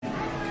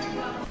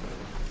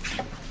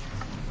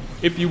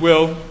If you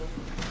will,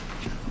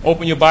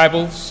 open your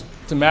Bibles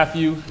to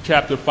Matthew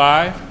chapter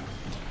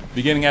 5,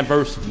 beginning at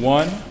verse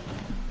 1,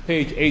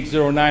 page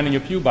 809 in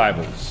your pew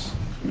Bibles.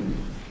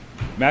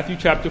 Matthew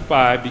chapter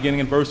 5, beginning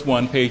in verse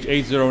 1, page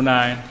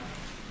 809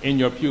 in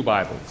your pew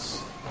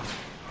Bibles.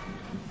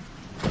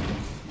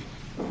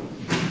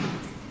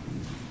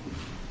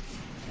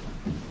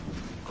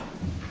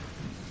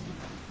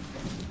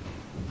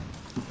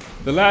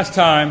 The last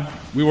time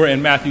we were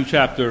in Matthew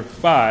chapter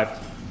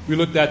 5, we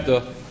looked at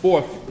the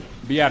fourth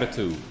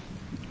beatitude.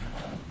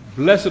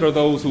 Blessed are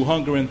those who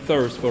hunger and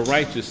thirst for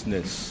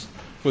righteousness,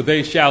 for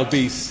they shall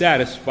be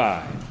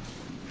satisfied.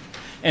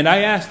 And I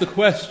asked the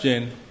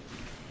question,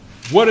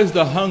 what is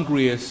the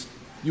hungriest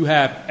you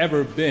have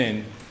ever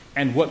been,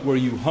 and what were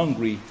you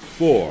hungry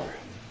for?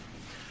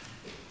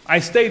 I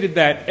stated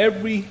that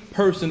every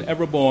person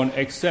ever born,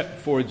 except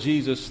for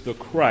Jesus the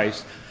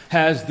Christ,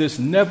 has this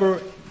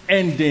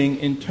never-ending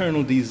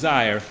internal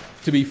desire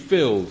to be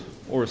filled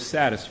or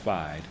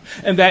satisfied,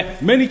 and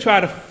that many try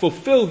to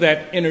fulfill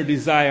that inner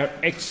desire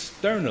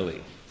externally.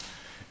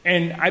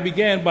 And I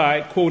began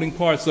by quoting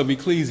parts of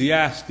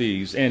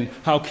Ecclesiastes and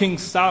how King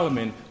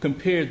Solomon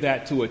compared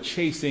that to a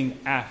chasing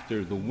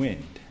after the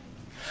wind.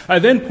 I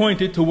then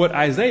pointed to what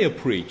Isaiah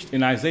preached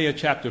in Isaiah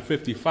chapter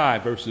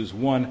 55, verses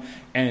 1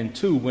 and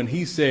 2, when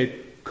he said,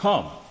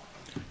 "Come,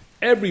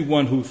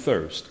 everyone who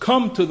thirsts,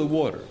 come to the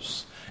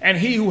waters, and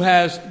he who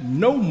has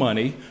no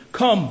money,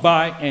 come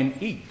buy and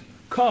eat.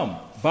 Come,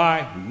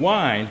 buy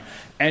wine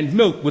and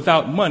milk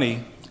without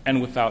money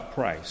and without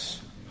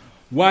price.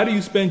 Why do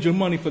you spend your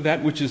money for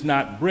that which is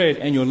not bread,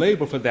 and your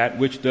labor for that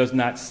which does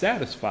not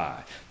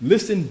satisfy?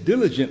 Listen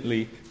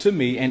diligently to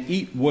me and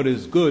eat what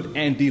is good,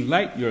 and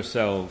delight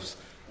yourselves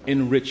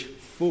in rich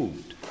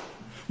food."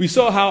 We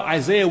saw how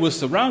Isaiah was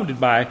surrounded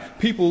by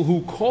people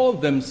who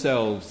called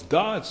themselves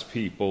God's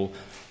people,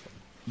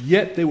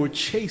 yet they were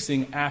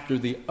chasing after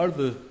the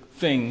other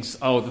things,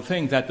 or the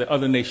things that the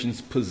other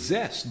nations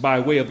possessed by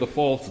way of the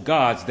false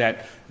gods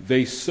that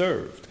they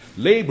served,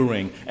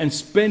 laboring and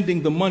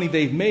spending the money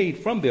they've made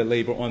from their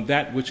labor on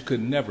that which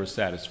could never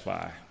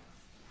satisfy.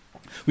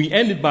 We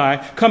ended by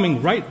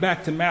coming right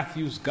back to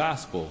Matthew's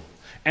gospel,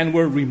 and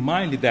we're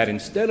reminded that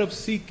instead of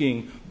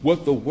seeking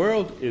what the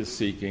world is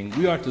seeking,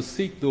 we are to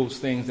seek those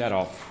things that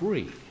are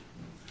free.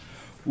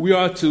 We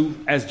are to,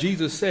 as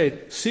Jesus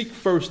said, seek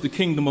first the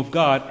kingdom of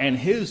God and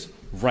his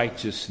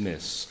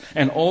righteousness,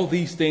 and all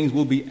these things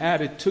will be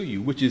added to you,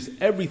 which is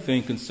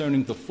everything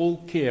concerning the full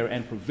care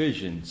and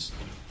provisions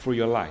for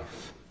your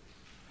life.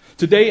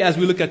 Today, as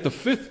we look at the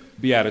fifth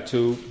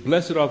beatitude,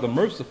 blessed are the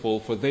merciful,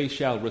 for they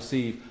shall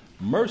receive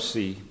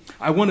mercy,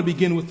 I want to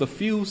begin with a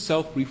few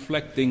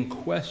self-reflecting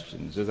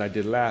questions, as I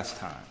did last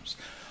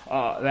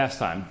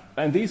time.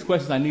 And these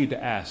questions I need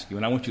to ask you,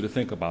 and I want you to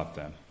think about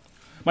them.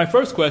 My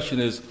first question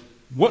is,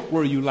 what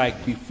were you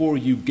like before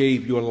you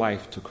gave your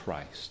life to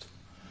Christ?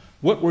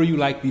 What were you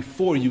like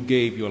before you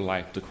gave your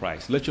life to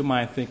Christ? Let your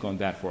mind think on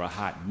that for a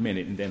hot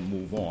minute and then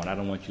move on. I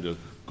don't want you to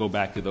go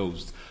back to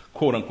those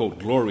quote-unquote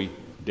glory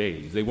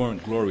days. They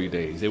weren't glory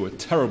days. They were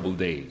terrible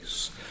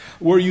days.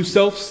 Were you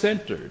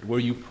self-centered? Were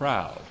you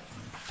proud?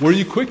 Were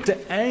you quick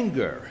to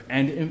anger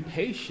and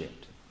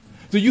impatient?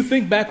 Do you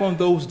think back on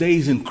those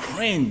days and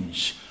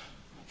cringe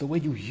the way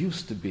you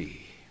used to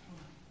be?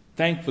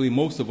 Thankfully,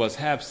 most of us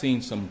have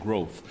seen some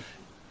growth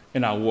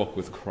in our walk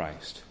with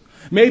Christ.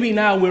 Maybe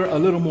now we're a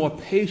little more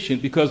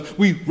patient because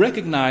we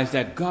recognize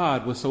that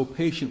God was so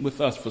patient with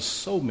us for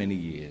so many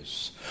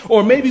years.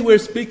 Or maybe we're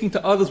speaking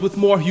to others with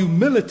more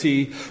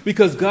humility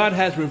because God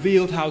has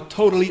revealed how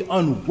totally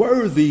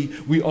unworthy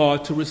we are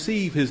to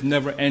receive his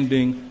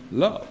never-ending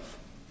love.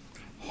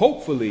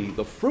 Hopefully,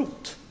 the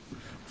fruit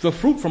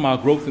from our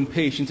growth in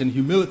patience and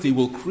humility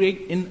will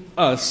create in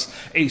us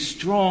a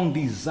strong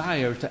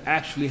desire to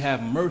actually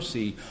have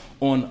mercy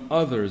on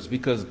others,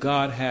 because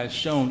God has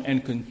shown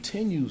and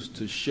continues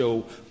to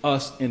show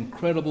us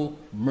incredible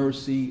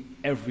mercy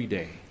every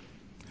day.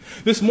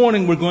 This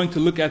morning we're going to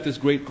look at this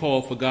great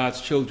call for God's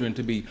children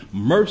to be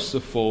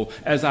merciful,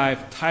 as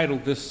I've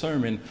titled this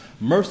sermon,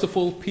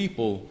 Merciful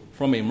People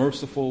from a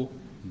Merciful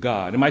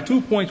God. And my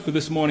 2 points for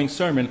this morning's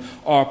sermon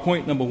are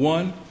point number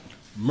 1,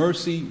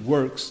 mercy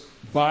works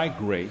by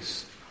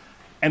grace,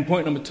 and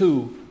point number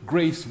 2,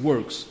 grace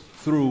works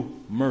through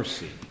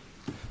mercy.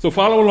 So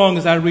follow along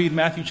as I read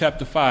Matthew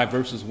chapter 5,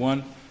 verses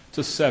 1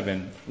 to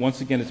 7. Once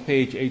again, it's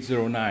page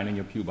 809 in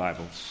your pew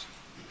Bibles.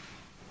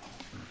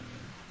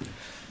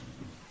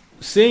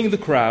 Seeing the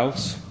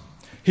crowds,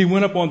 he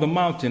went up on the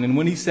mountain, and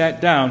when he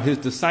sat down, his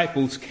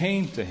disciples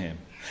came to him.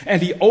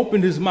 And he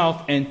opened his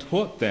mouth and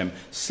taught them,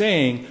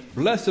 saying,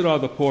 Blessed are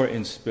the poor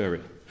in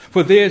spirit,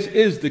 for theirs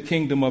is the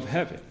kingdom of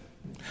heaven.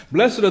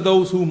 Blessed are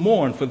those who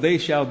mourn, for they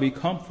shall be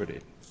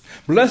comforted.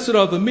 Blessed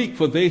are the meek,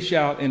 for they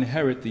shall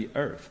inherit the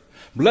earth.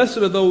 Blessed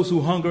are those who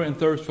hunger and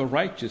thirst for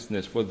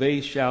righteousness, for they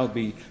shall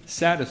be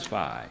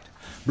satisfied.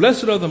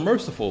 Blessed are the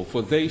merciful,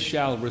 for they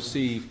shall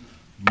receive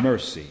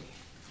mercy.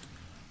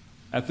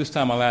 At this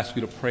time, I'll ask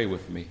you to pray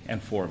with me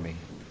and for me.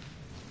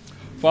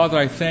 Father,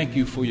 I thank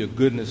you for your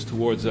goodness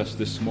towards us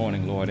this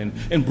morning, Lord,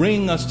 and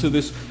bringing us to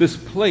this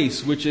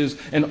place, which is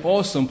an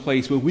awesome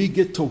place where we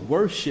get to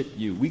worship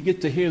you. We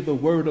get to hear the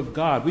word of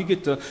God. We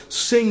get to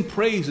sing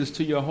praises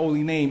to your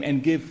holy name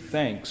and give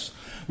thanks.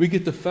 We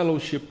get to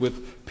fellowship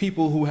with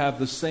people who have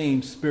the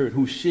same spirit,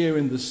 who share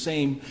in the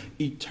same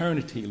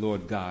eternity,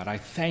 Lord God. I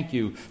thank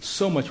you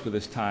so much for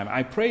this time.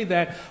 I pray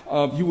that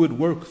you would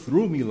work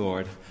through me,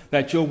 Lord,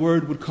 that your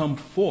word would come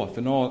forth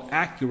in all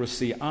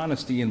accuracy,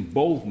 honesty, and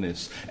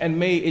boldness, and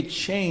may it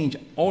change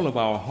all of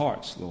our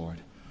hearts, Lord.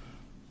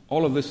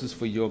 All of this is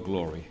for your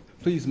glory.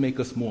 Please make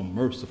us more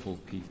merciful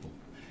people.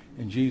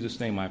 In Jesus'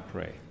 name I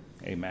pray.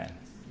 Amen.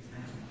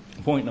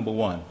 Point number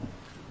 1,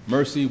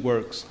 mercy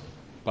works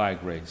by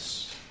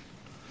grace.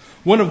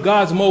 One of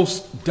God's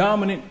most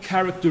dominant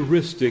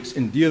characteristics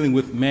in dealing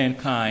with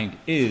mankind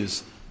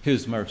is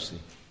his mercy.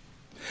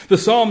 The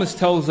psalmist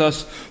tells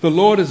us, the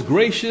Lord is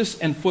gracious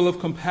and full of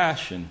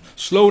compassion,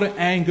 slow to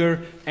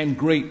anger and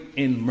great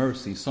in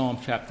mercy. Psalm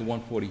chapter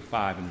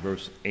 145 and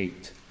verse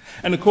 8.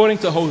 And according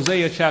to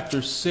Hosea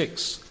chapter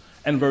 6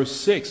 and verse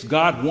 6,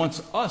 God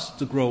wants us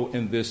to grow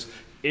in this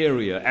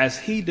area, as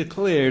he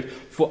declared,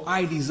 for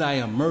I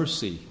desire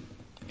mercy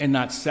and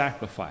not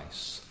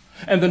sacrifice,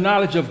 and the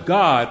knowledge of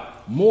God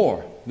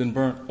more than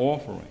burnt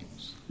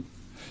offerings.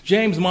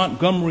 James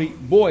Montgomery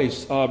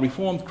Boyce,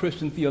 Reformed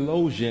Christian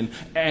theologian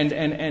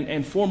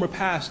and former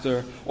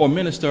pastor or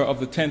minister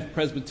of the 10th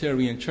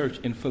Presbyterian Church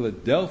in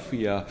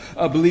Philadelphia,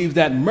 believes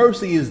that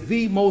mercy is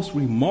the most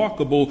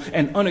remarkable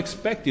and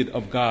unexpected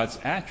of God's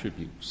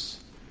attributes.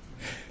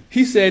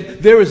 He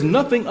said, there is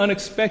nothing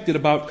unexpected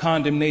about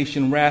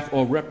condemnation, wrath,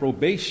 or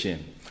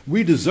reprobation.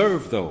 We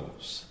deserve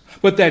those.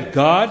 But that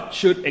God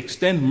should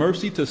extend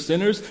mercy to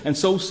sinners and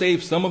so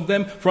save some of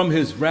them from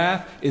his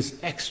wrath is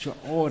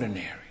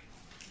extraordinary.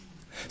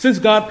 Since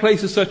God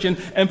places such an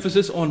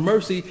emphasis on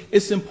mercy,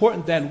 it's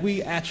important that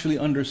we actually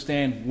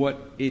understand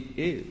what it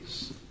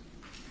is.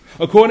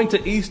 According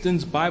to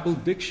Easton's Bible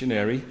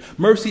Dictionary,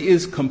 mercy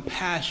is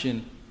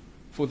compassion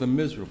for the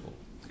miserable.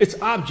 Its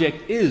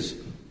object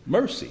is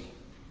mercy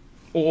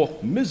or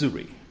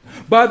misery.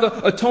 By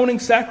the atoning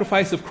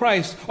sacrifice of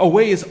Christ, a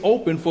way is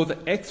open for the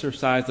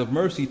exercise of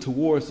mercy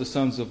towards the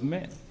sons of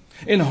men,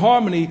 in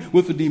harmony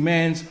with the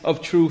demands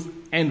of truth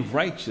and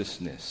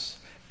righteousness.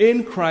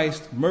 In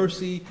Christ,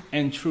 mercy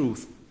and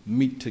truth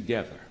meet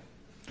together.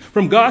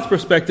 From God's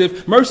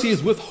perspective, mercy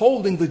is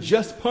withholding the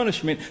just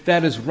punishment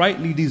that is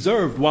rightly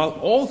deserved, while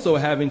also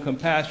having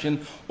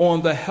compassion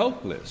on the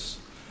helpless.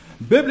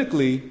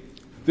 Biblically,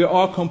 there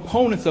are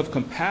components of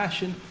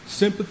compassion,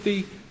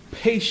 sympathy,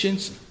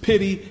 patience,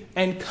 pity,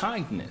 and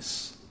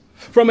kindness.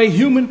 From a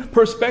human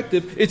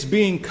perspective, it's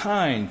being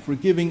kind,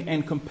 forgiving,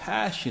 and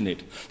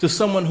compassionate to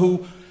someone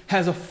who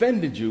has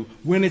offended you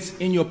when it's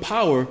in your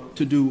power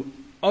to do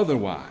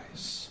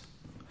otherwise.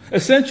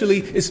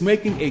 Essentially, it's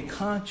making a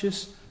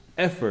conscious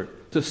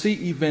effort to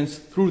see events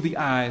through the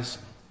eyes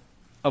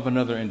of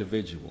another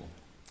individual,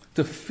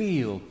 to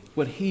feel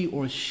what he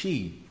or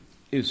she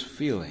is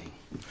feeling.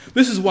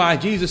 This is why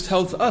Jesus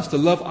tells us to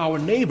love our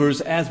neighbors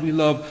as we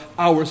love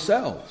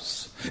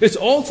ourselves. It's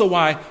also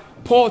why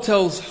Paul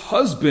tells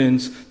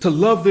husbands to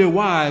love their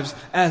wives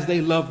as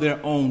they love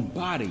their own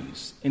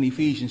bodies in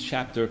Ephesians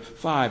chapter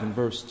 5 and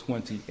verse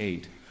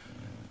 28.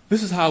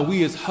 This is how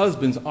we as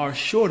husbands are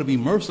sure to be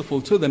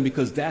merciful to them,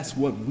 because that's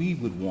what we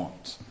would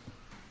want.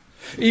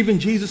 Even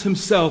Jesus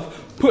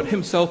himself put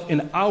himself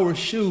in our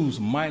shoes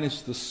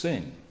minus the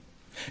sin.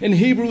 In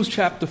Hebrews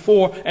chapter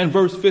 4 and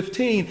verse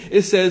 15,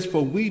 it says,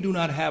 for we do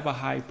not have a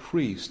high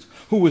priest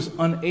who is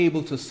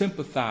unable to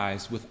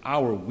sympathize with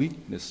our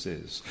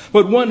weaknesses,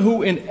 but one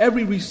who in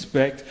every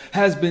respect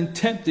has been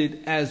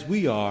tempted as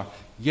we are,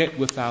 yet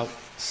without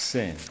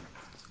sin.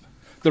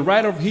 The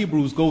writer of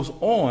Hebrews goes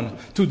on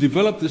to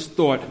develop this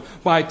thought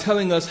by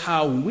telling us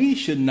how we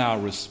should now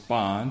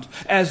respond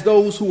as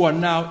those who are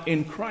now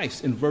in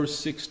Christ in verse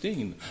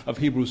 16 of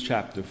Hebrews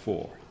chapter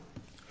 4.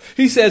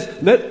 He says,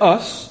 let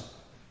us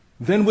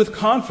then with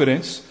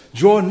confidence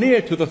draw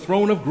near to the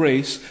throne of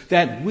grace,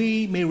 that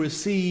we may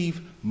receive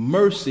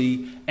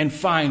mercy and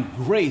find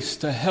grace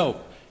to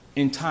help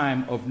in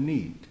time of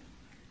need.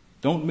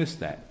 Don't miss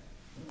that.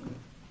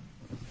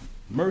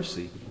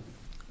 Mercy,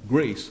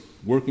 grace,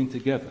 working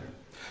together.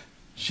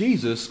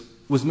 Jesus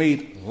was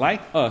made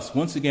like us,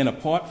 once again,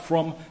 apart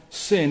from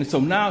sin. So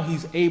now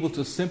he's able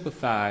to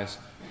sympathize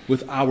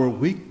with our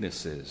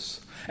weaknesses.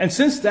 And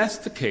since that's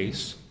the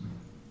case,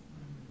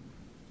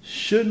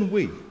 shouldn't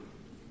we,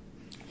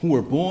 who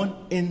were born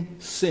in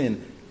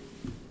sin,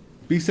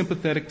 be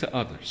sympathetic to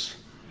others?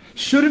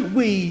 Shouldn't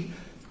we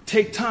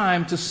take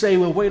time to say,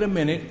 well, wait a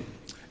minute,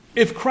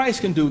 if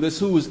Christ can do this,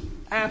 who is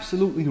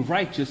absolutely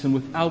righteous and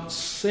without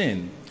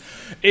sin,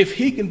 if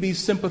he can be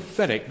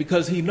sympathetic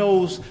because he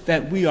knows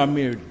that we are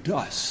mere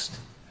dust,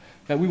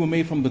 that we were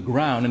made from the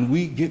ground and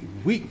we get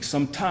weak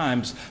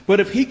sometimes, but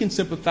if he can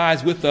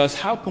sympathize with us,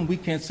 how come we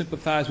can't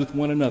sympathize with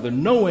one another,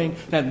 knowing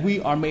that we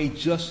are made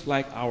just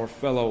like our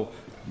fellow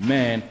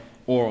man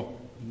or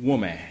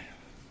woman?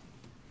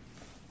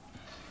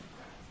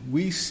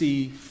 We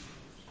see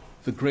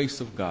the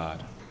grace of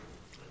God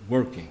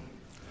working.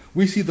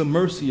 We see the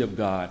mercy of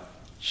God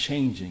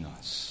changing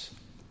us.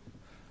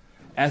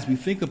 As we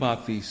think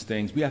about these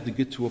things, we have to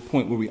get to a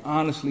point where we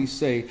honestly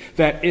say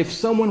that if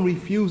someone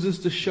refuses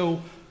to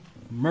show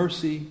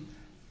mercy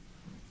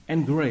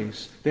and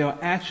grace, they are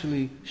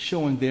actually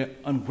showing their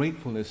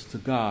ungratefulness to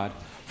God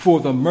for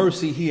the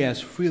mercy he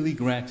has freely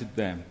granted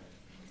them.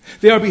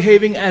 They are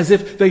behaving as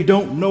if they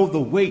don't know the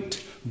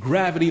weight,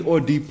 gravity, or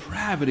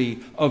depravity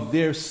of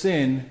their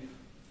sin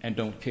and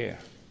don't care.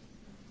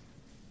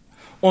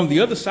 On the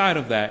other side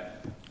of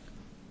that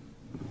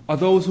are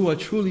those who are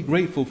truly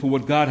grateful for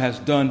what God has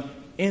done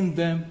in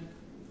them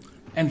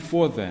and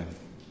for them.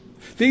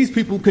 These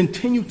people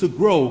continue to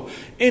grow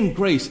in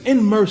grace,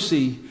 in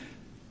mercy,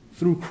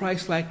 through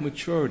Christ-like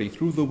maturity,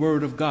 through the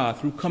Word of God,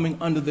 through coming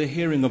under the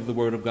hearing of the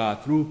Word of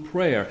God, through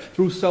prayer,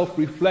 through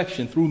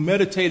self-reflection, through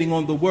meditating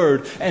on the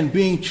Word and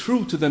being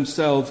true to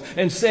themselves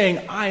and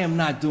saying, I am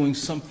not doing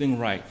something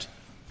right.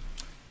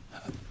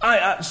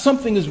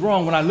 Something is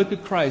wrong when I look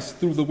at Christ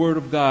through the Word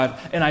of God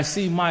and I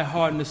see my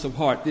hardness of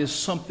heart. There's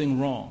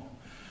something wrong.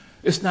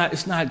 It's not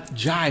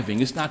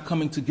jiving. It's not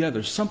coming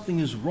together. Something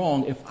is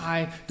wrong if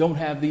I don't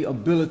have the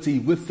ability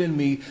within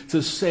me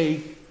to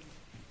say,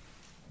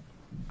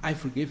 I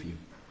forgive you.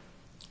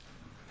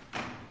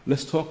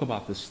 Let's talk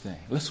about this thing.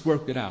 Let's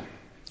work it out.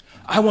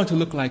 I want to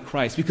look like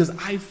Christ because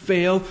I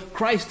failed.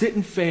 Christ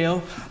didn't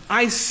fail.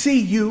 I see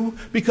you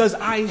because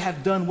I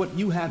have done what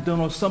you have done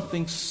or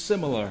something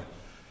similar.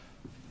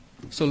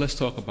 So let's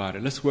talk about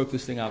it. Let's work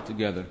this thing out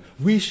together.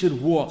 We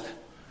should walk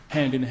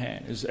hand in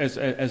hand.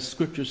 As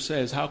Scripture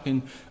says, how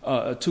can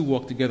two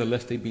walk together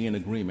lest they be in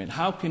agreement?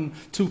 How can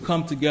two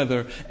come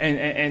together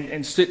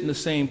and sit in the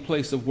same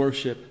place of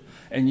worship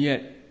and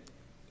yet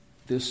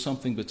there's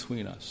something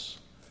between us?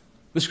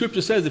 The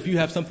Scripture says if you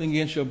have something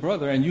against your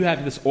brother and you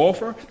have this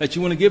offer that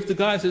you want to give to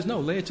God, it says, no,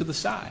 lay it to the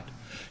side.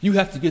 You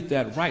have to get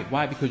that right.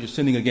 Why? Because you're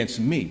sinning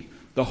against me,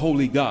 the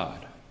holy God.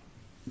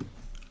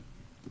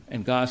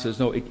 And God says,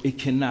 no, it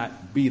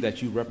cannot be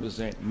that you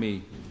represent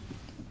me.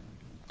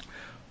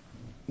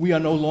 We are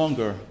no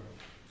longer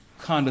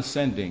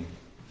condescending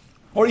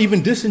or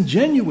even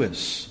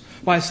disingenuous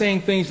by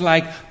saying things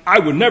like, I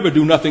would never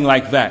do nothing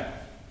like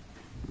that.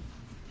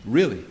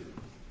 Really?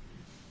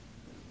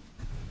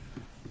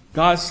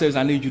 God says,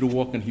 I need you to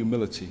walk in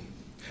humility.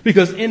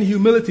 Because in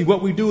humility,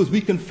 what we do is we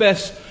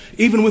confess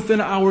even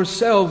within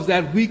ourselves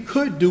that we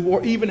could do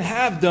or even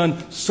have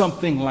done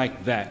something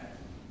like that.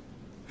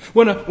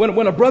 When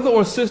a brother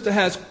or sister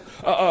has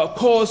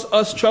caused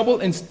us trouble,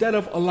 instead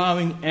of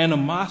allowing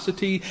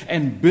animosity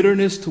and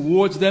bitterness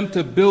towards them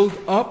to build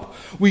up,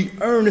 we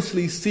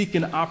earnestly seek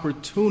an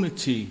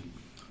opportunity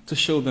to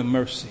show them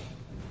mercy.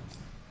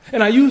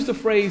 And I use the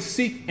phrase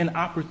seek an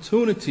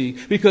opportunity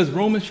because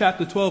Romans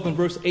chapter 12 and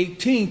verse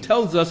 18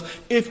 tells us,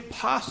 if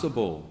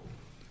possible,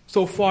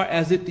 so far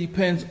as it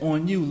depends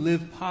on you,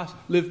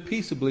 live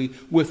peaceably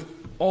with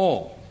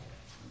all.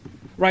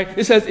 Right?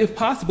 It says, if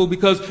possible,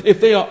 because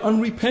if they are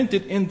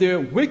unrepentant in their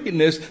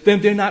wickedness,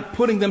 then they're not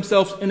putting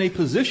themselves in a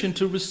position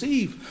to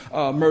receive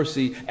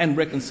mercy and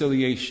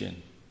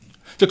reconciliation.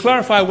 To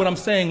clarify what I'm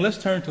saying,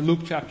 let's turn to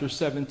Luke chapter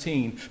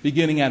 17,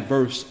 beginning at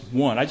verse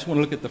 1. I just want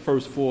to look at the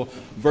first 4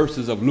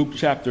 verses of Luke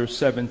chapter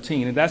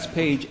 17, and that's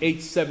page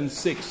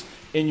 876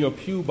 in your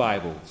pew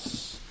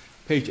Bibles.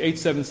 Page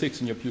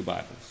 876 in your pew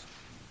Bibles.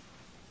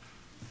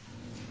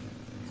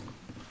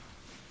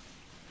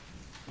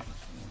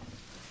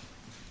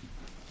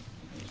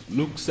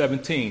 Luke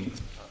 17,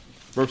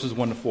 verses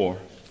 1 to 4.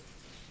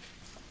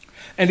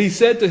 And he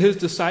said to his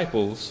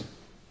disciples,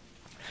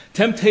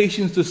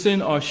 temptations to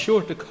sin are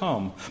sure to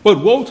come,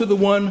 but woe to the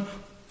one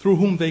through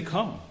whom they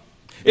come.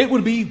 It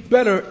would be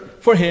better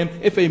for him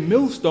if a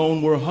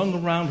millstone were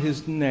hung around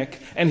his neck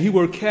and he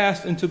were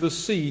cast into the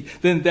sea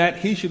than that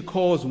he should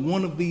cause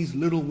one of these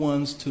little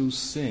ones to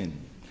sin.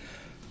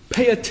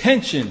 Pay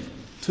attention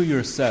to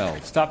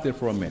yourselves. Stop there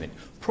for a minute.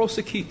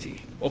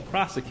 Prosecute or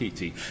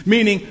prosecute,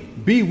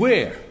 meaning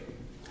beware.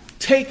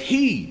 Take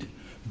heed.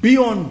 Be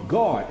on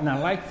guard. And I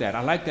like that.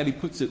 I like that he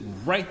puts it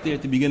right there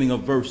at the beginning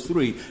of verse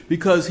 3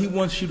 because he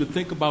wants you to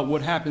think about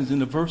what happens in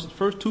the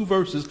first 2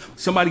 verses.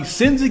 Somebody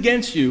sins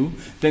against you,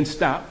 then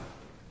stop.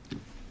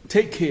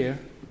 Take care.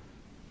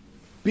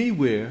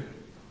 Beware.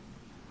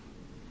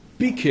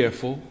 Be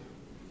careful.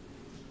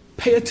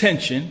 Pay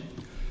attention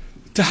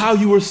to how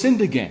you were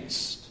sinned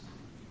against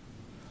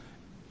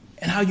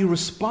and how you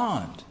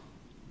respond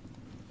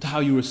to how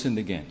you were sinned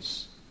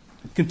against.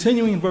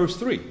 Continuing in verse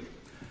 3.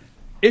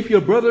 If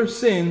your brother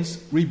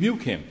sins,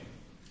 rebuke him.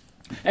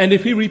 And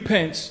if he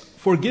repents,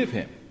 forgive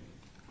him.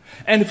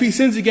 And if he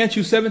sins against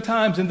you 7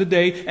 times in the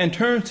day and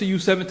turns to you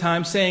 7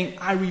 times saying,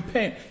 I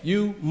repent,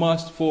 you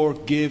must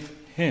forgive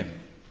him.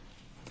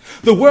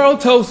 The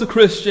world tells the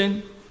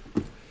Christian,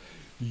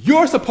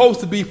 you're supposed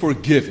to be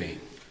forgiving.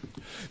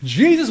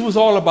 Jesus was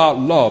all about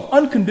love,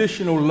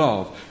 unconditional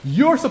love.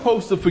 You're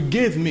supposed to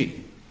forgive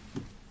me.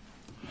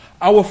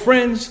 Our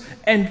friends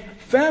and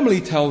family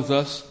tells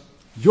us,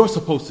 you're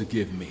supposed to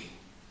give me.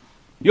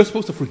 You're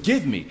supposed to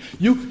forgive me.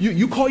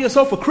 You call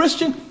yourself a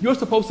Christian, you're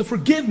supposed to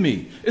forgive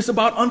me. It's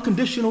about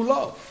unconditional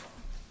love.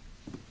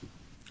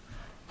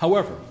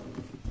 However,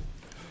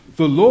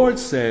 the Lord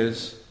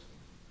says,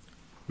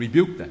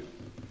 rebuke them.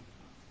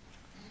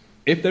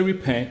 If they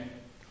repent,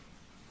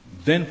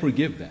 then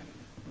forgive them.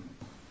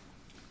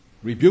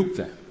 Rebuke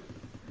them.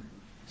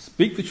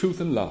 Speak the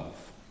truth in love.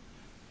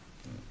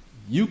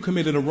 You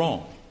committed a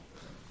wrong.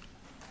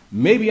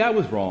 Maybe I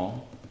was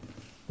wrong,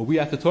 but we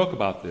have to talk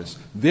about this.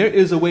 There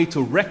is a way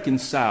to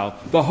reconcile.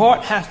 The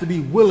heart has to be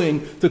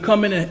willing to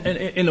come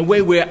in a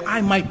way where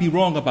I might be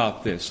wrong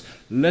about this.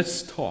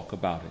 Let's talk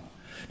about it.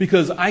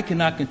 Because I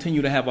cannot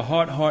continue to have a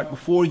hard heart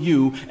before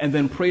you and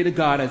then pray to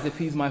God as if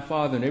he's my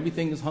father and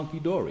everything is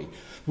hunky-dory.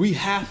 We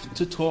have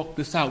to talk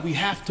this out. We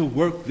have to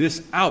work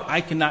this out. I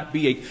cannot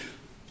be a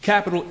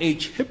capital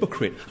H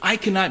hypocrite. I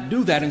cannot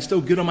do that and still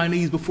get on my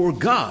knees before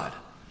God,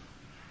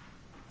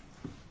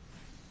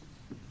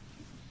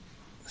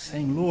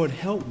 saying, Lord,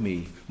 help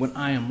me when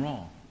I am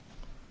wrong.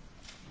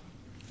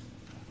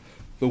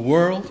 The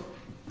world,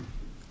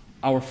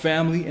 our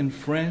family and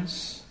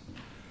friends,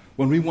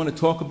 when we want to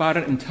talk about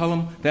it and tell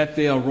them that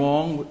they are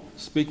wrong,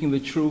 speaking the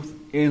truth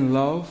in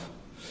love,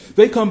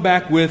 they come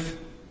back with,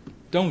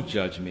 don't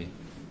judge me.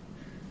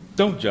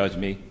 Don't judge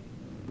me.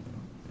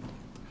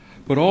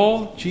 But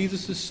all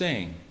Jesus is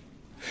saying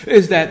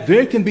is that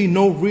there can be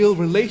no real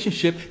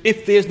relationship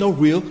if there's no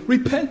real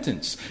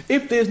repentance.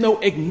 If there's no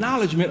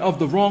acknowledgement of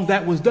the wrong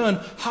that was done,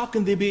 how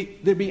can there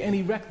be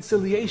any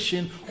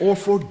reconciliation or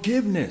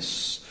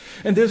forgiveness?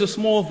 And there's a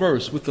small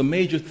verse with a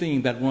major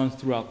theme that runs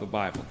throughout the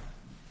Bible.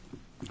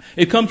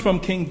 It comes from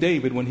King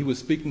David when he was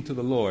speaking to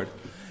the Lord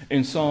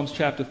in Psalms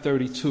chapter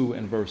 32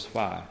 and verse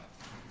 5.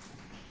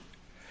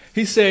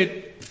 He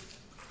said,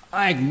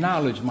 I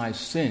acknowledge my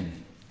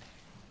sin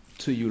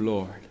to you,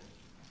 Lord,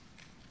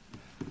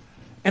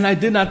 and I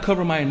did not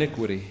cover my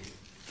iniquity.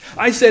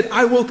 I said,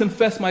 I will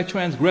confess my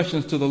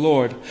transgressions to the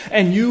Lord,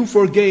 and you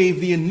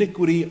forgave the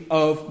iniquity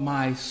of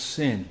my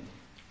sin.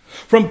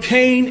 From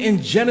Cain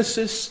in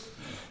Genesis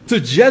to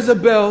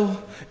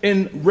Jezebel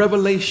in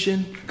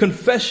Revelation,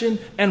 confession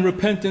and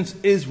repentance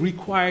is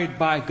required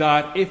by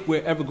God if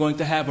we're ever going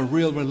to have a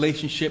real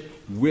relationship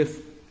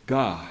with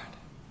God.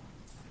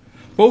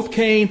 Both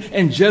Cain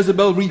and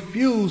Jezebel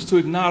refused to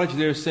acknowledge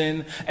their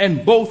sin,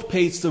 and both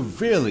paid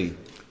severely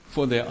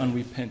for their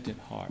unrepentant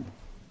heart.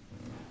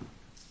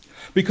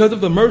 Because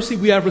of the mercy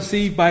we have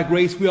received by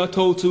grace, we are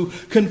told to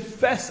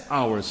confess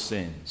our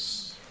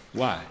sins.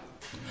 Why?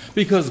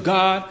 Because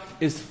God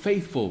is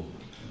faithful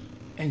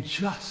and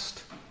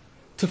just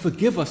to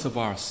forgive us of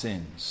our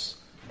sins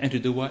and to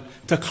do what?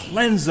 To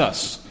cleanse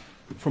us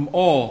from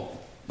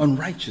all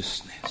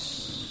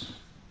unrighteousness.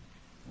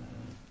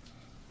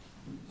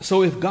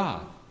 So if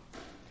God,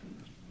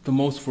 the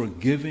most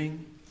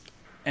forgiving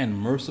and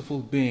merciful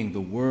being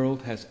the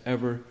world has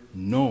ever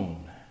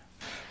known,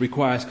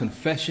 requires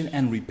confession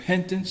and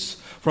repentance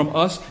from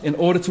us in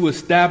order to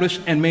establish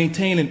and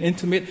maintain an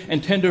intimate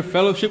and tender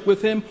fellowship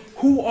with him,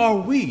 who are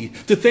we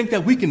to think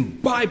that we can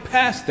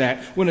bypass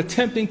that when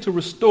attempting to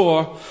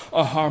restore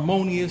a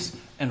harmonious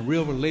and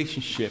real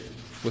relationship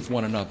with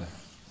one another?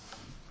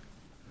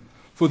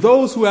 For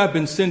those who have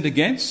been sinned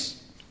against,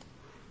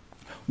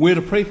 we're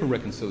to pray for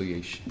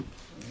reconciliation.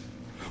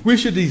 We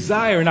should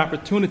desire an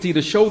opportunity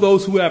to show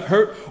those who have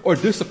hurt or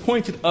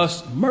disappointed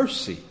us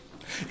mercy,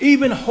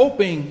 even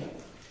hoping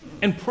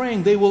and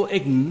praying they will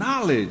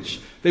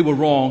acknowledge they were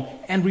wrong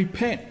and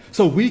repent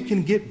so we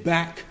can get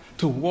back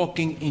to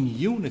walking in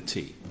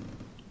unity.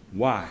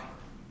 Why?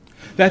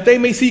 That they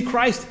may see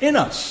Christ in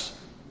us.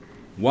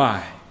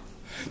 Why?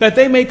 That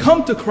they may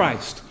come to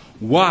Christ.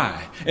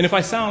 Why? And if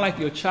I sound like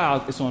your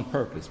child, it's on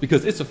purpose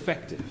because it's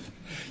effective.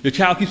 Your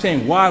child keeps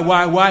saying, why?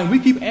 And we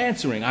keep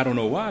answering. I don't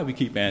know why we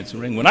keep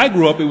answering. When I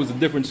grew up, it was a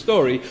different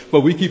story, but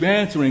we keep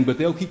answering, but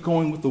they'll keep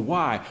going with the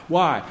why.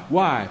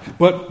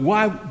 But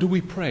why do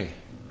we pray?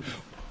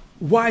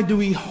 Why do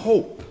we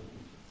hope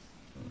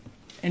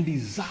and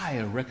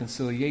desire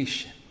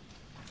reconciliation?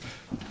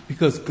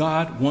 Because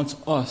God wants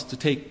us to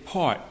take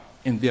part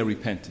in their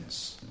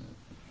repentance.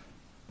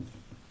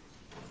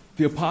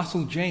 The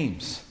Apostle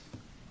James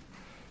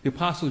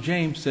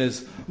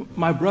says,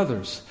 my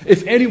brothers,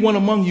 if anyone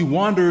among you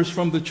wanders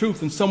from the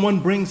truth and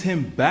someone brings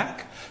him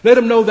back, let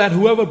him know that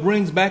whoever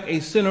brings back a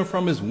sinner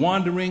from his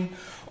wandering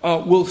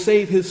will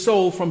save his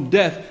soul from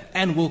death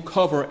and will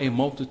cover a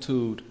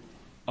multitude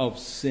of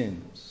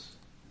sins.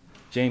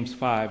 James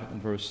 5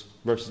 and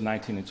verses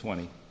 19 and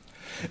 20.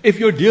 If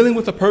you're dealing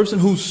with a person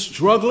who's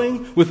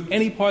struggling with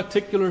any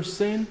particular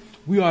sin,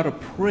 we ought to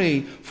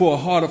pray for a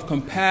heart of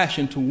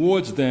compassion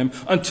towards them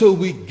until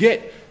we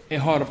get a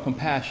heart of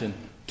compassion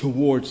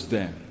towards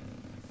them,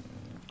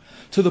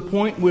 to the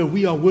point where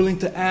we are willing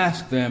to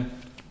ask them,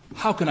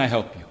 how can I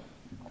help you?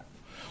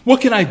 What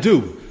can I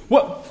do?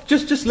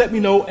 Just let me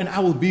know and I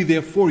will be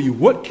there for you.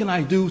 What can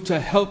I do to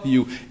help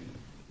you?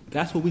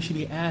 That's what we should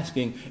be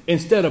asking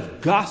instead of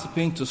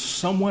gossiping to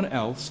someone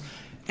else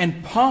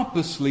and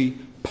pompously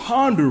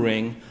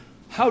pondering,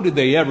 how did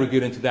they ever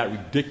get into that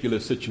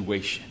ridiculous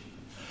situation?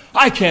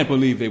 I can't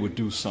believe they would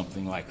do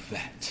something like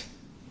that.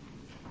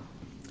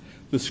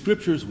 The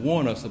scriptures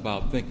warn us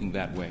about thinking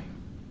that way.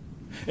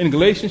 In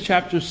Galatians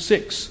chapter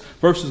 6,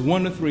 verses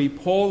 1 to 3,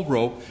 Paul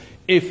wrote,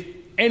 if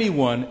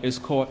anyone is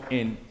caught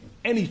in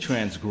any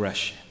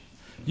transgression,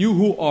 you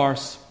who are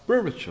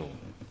spiritual,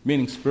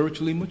 meaning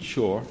spiritually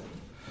mature,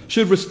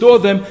 should restore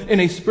them in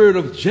a spirit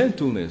of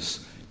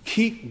gentleness.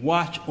 Keep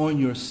watch on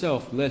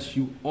yourself, lest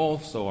you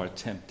also are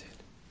tempted.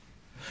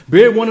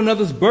 Bear one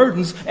another's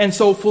burdens, and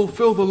so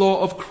fulfill the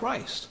law of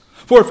Christ.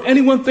 For if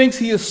anyone thinks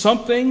he is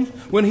something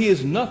when he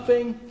is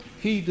nothing,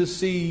 he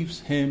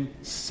deceives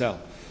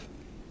himself.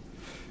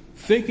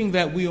 Thinking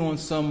that we're on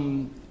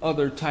some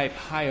other type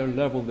higher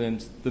level than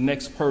the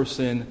next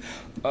person,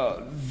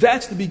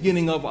 that's the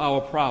beginning of our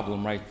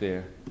problem right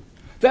there.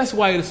 That's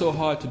why it is so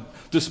hard to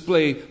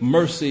display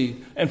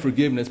mercy and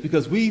forgiveness,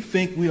 because we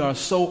think we are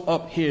so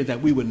up here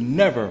that we would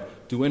never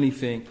do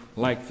anything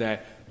like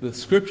that. The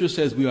scripture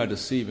says we are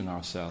deceiving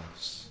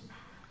ourselves.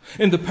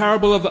 In the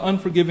parable of the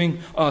unforgiving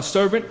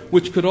servant,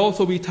 which could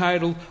also be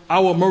titled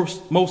Our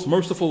Most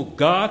Merciful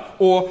God,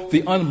 or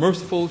The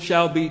Unmerciful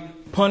Shall Be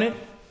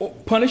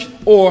Punished,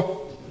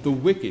 or The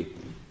Wicked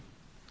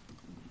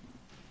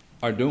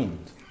are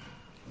doomed.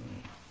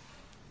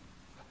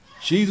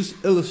 Jesus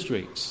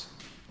illustrates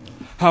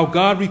how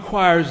God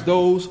requires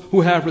those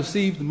who have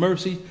received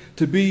mercy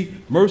to be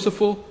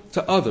merciful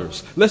to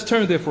others. Let's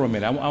turn there for a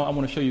minute. I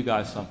want to show you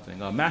guys something.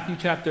 Matthew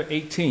chapter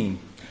 18,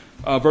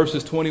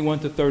 verses 21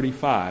 to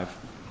 35,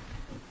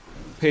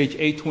 page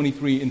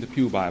 823 in the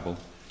Pew Bible.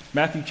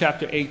 Matthew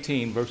chapter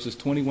 18, verses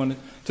 21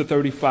 to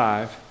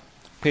 35,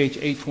 page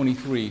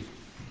 823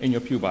 in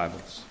your Pew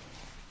Bibles.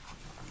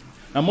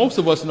 Now, most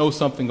of us know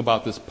something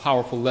about this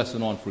powerful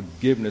lesson on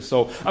forgiveness,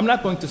 so I'm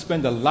not going to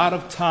spend a lot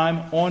of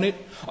time on it,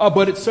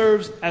 but it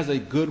serves as a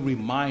good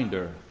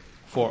reminder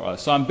for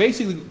us. So I'm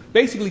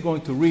basically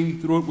going to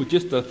read through it with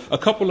just a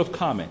couple of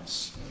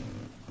comments.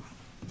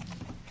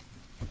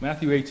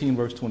 Matthew 18,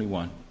 verse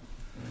 21.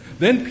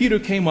 Then Peter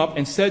came up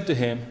and said to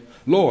him,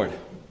 Lord,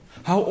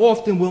 how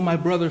often will my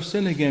brother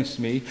sin against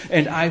me,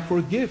 and I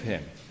forgive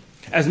him?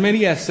 As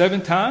many as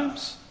 7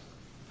 times?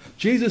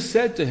 Jesus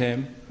said to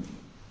him,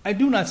 I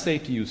do not say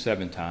to you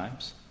 7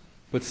 times,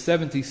 but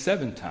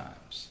 77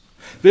 times.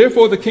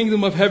 Therefore the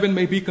kingdom of heaven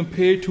may be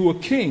compared to a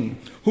king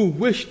who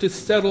wished to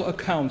settle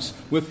accounts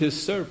with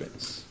his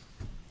servants.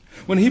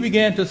 When he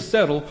began to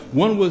settle,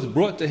 one was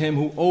brought to him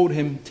who owed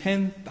him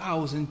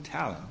 10,000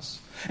 talents.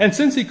 And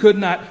since he could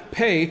not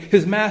pay,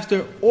 his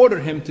master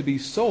ordered him to be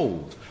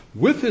sold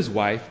with his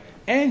wife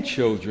and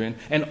children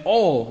and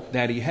all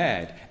that he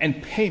had,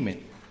 and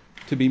payment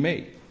to be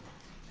made.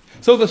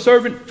 So the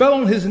servant fell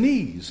on his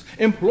knees,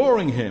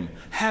 imploring him,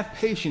 have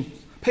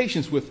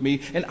patience with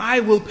me, and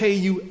I will pay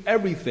you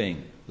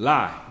everything.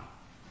 Lie.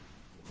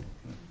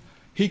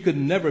 He could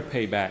never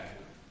pay back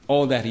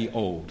all that he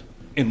owed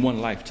in one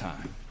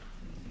lifetime.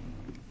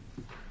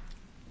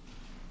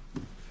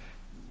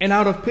 And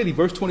out of pity,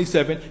 verse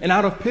 27, and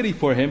out of pity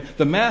for him,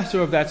 the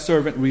master of that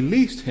servant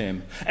released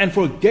him and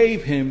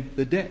forgave him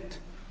the debt.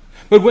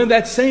 But when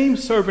that same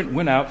servant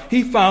went out,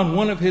 he found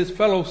one of his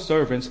fellow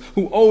servants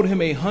who owed him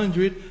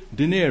 100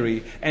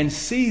 denarii, and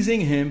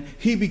seizing him,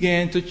 he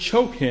began to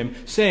choke him,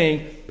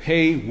 saying,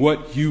 pay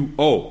what you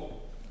owe.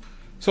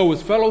 So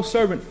his fellow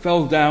servant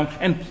fell down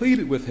and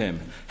pleaded with him,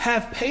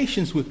 have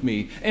patience with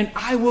me, and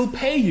I will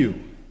pay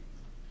you.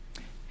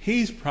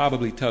 He's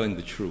probably telling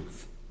the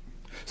truth.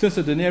 Since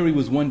a denarii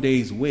was 1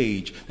 day's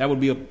wage, that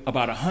would be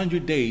about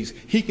 100 days,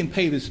 he can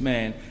pay this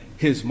man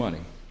his money.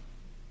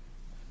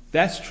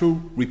 That's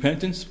true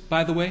repentance,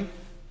 by the way.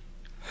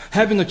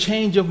 Having a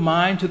change of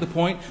mind to the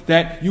point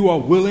that you are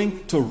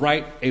willing to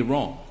right a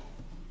wrong.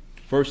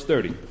 Verse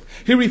 30.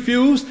 He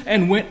refused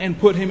and went and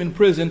put him in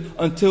prison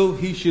until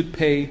he should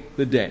pay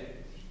the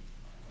debt.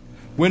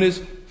 When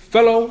his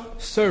fellow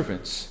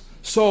servants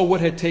saw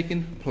what had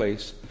taken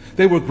place,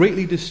 they were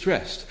greatly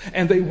distressed,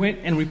 and they went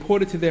and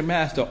reported to their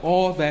master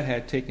all that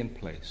had taken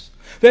place.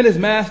 Then his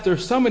master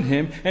summoned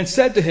him and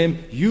said to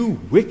him,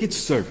 you wicked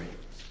servant,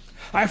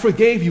 I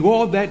forgave you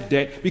all that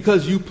debt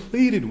because you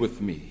pleaded with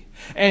me.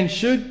 And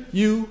should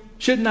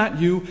not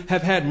you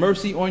have had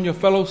mercy on your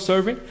fellow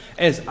servant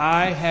as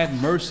I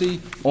had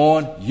mercy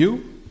on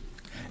you?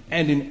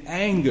 And in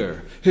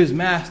anger, his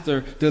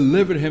master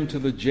delivered him to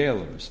the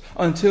jailers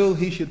until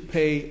he should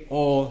pay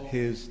all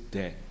his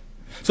debt.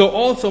 So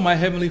also my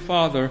heavenly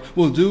Father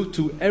will do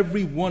to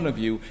every one of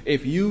you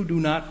if you do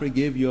not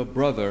forgive your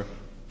brother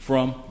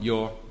from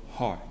your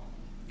heart.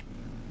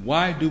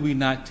 Why do we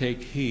not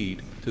take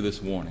heed to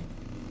this warning?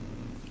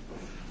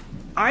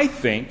 I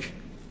think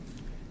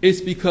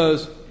it's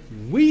because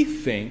we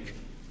think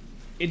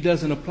it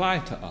doesn't apply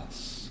to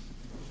us.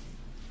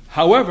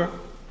 However,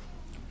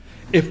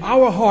 if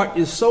our heart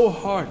is so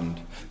hardened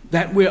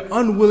that we're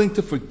unwilling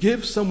to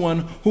forgive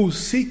someone who's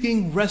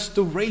seeking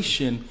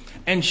restoration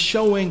and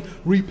showing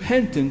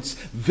repentance,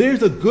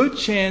 there's a good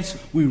chance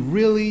we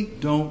really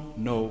don't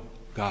know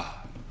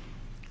God.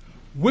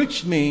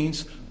 Which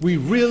means we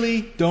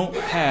really don't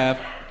have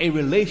a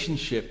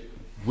relationship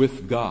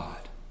with God.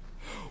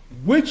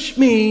 Which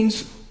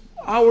means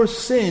our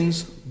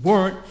sins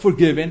weren't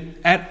forgiven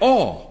at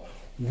all,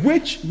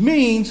 which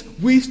means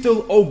we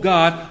still owe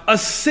God a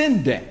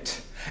sin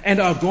debt and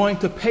are going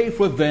to pay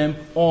for them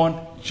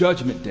on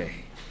Judgment Day.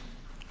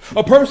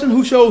 A person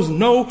who shows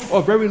no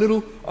or very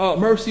little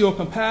mercy or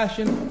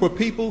compassion for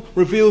people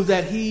reveals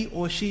that he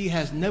or she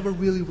has never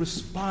really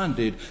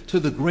responded to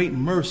the great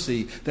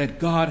mercy that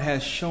God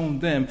has shown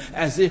them,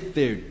 as if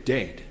they're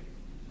dead.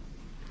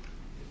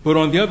 But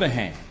on the other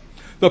hand,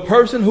 the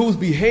person whose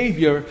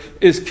behavior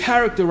is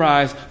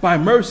characterized by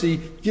mercy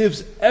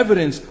gives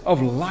evidence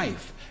of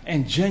life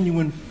and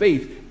genuine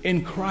faith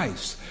in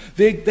Christ.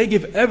 They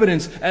give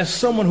evidence as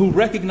someone who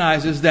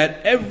recognizes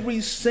that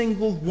every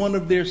single one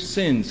of their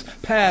sins,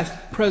 past,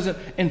 present,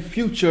 and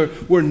future,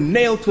 were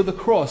nailed to the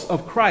cross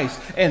of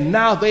Christ, and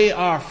now they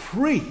are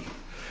free.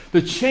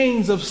 The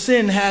chains of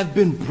sin have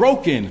been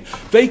broken.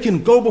 They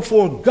can go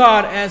before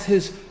God as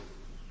his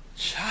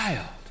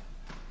child,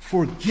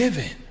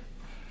 forgiven.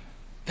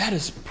 That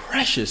is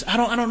precious. I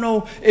don't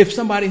know if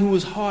somebody who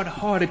is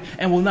hard-hearted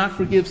and will not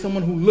forgive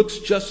someone who looks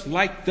just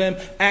like them,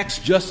 acts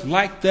just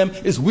like them,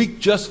 is weak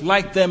just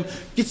like them,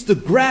 gets the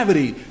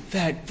gravity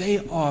that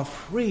they are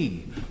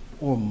free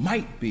or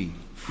might be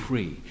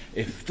free.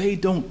 If they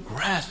don't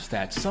grasp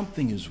that,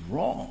 something is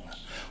wrong.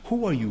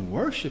 Who are you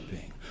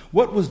worshiping?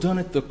 What was done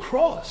at the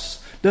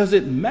cross? Does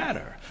it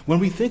matter? When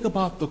we think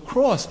about the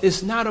cross,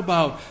 it's not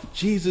about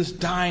Jesus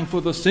dying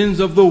for the sins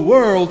of the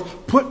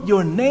world. Put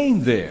your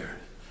name there.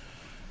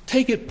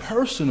 Take it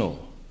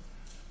personal.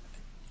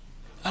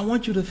 I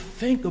want you to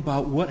think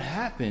about what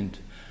happened.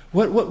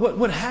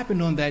 What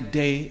happened on that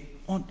day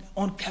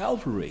on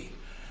Calvary.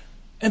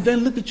 And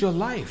then look at your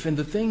life and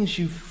the things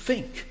you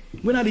think.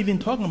 We're not even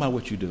talking about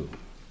what you do.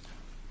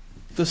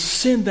 The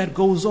sin that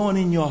goes on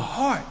in your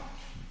heart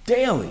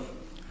daily.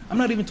 I'm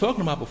not even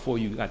talking about before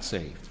you got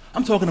saved.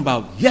 I'm talking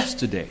about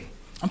yesterday.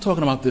 I'm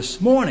talking about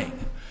this morning.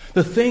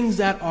 The things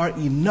that are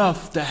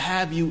enough to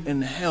have you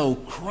in hell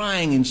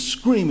crying and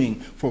screaming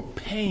for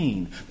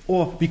pain,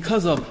 or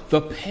because of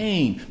the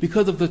pain,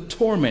 because of the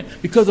torment,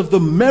 because of the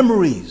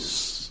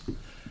memories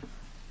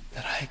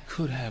that I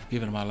could have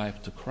given my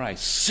life to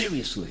Christ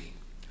seriously,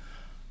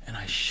 and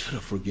I should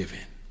have forgiven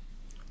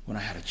when I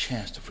had a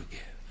chance to forgive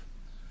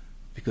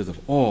because of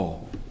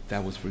all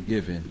that was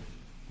forgiven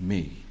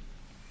me.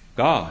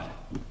 God,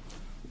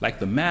 like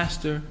the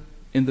master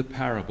in the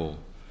parable,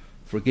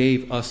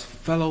 forgave us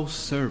fellow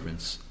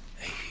servants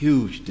a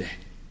huge debt.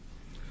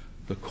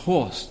 The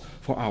cost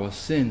for our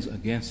sins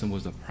against him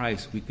was a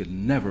price we could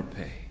never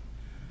pay,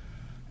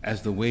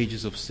 as the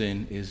wages of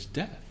sin is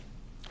death.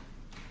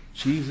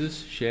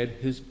 Jesus shed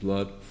his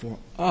blood for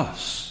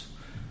us.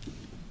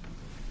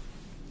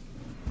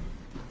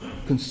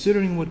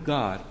 Considering what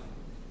God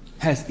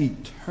has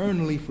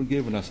eternally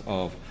forgiven us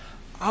of,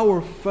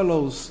 our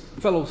fellow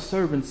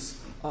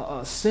servants'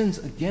 sins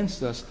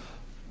against us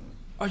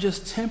are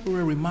just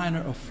temporary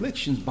minor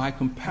afflictions by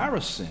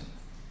comparison.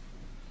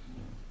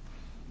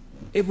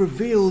 It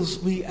reveals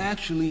we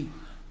actually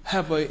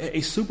have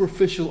a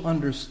superficial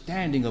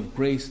understanding of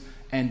grace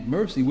and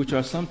mercy, which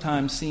are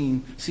sometimes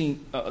seen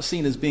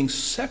as being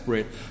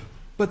separate,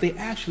 but they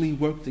actually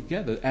work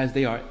together as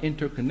they are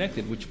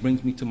interconnected, which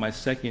brings me to my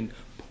second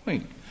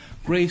point.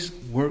 Grace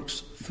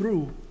works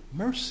through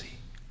mercy.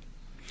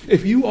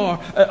 If you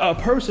are a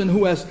person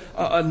who has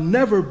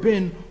never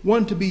been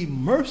one to be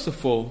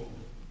merciful,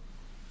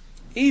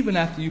 even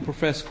after you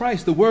profess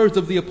Christ, the words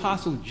of the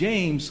Apostle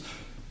James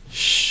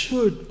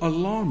should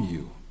alarm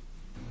you.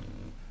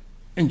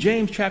 In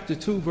James chapter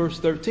 2, verse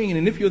 13,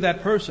 and if you're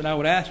that person, I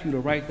would ask you to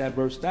write that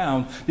verse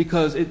down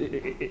because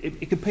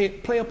it could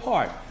play a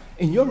part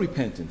in your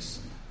repentance.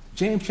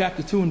 James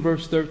chapter 2 and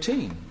verse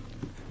 13.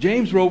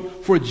 James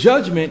wrote, "For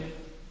judgment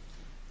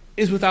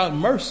is without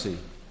mercy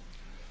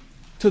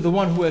to the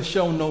one who has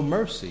shown no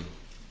mercy.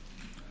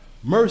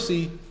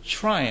 Mercy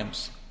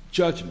triumphs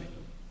judgment."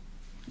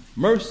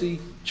 Mercy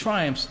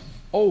triumphs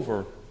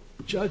over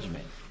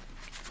judgment.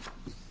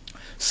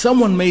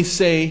 Someone may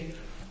say,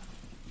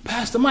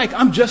 "Pastor Mike,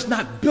 I'm just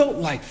not built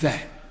like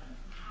that.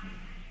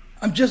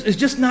 It's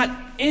just not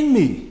in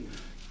me.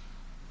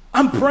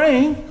 I'm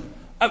praying.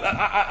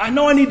 I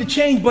know I need to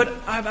change, but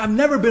I've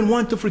never been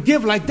one to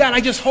forgive like that. I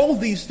just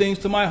hold these things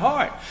to my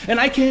heart, and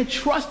I can't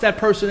trust that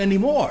person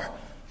anymore."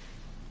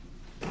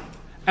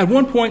 At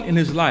one point in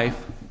his life,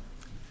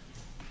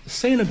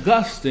 St.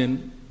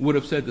 Augustine would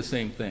have said the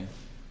same thing.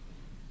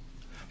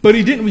 But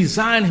he didn't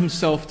resign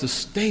himself to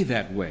stay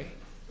that way.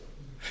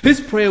 His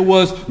prayer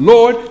was,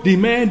 "Lord,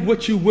 demand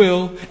what you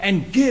will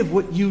and give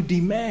what you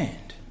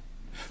demand."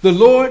 The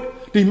Lord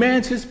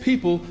demands his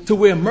people to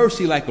wear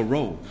mercy like a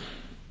robe.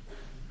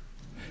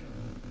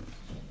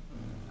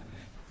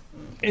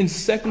 In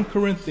 2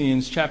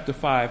 Corinthians chapter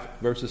 5,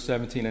 verses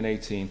 17 and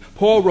 18,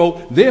 Paul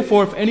wrote,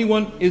 "Therefore, if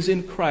anyone is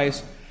in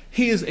Christ,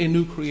 he is a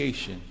new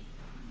creation.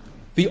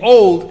 The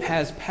old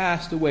has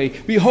passed away.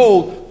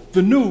 Behold,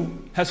 the new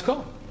has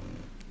come."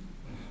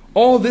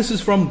 All this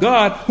is from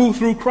God, who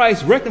through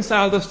Christ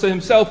reconciled us to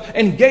himself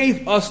and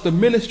gave us the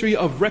ministry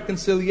of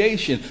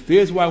reconciliation.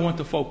 There's where I want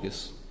to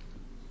focus.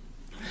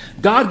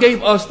 God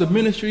gave us the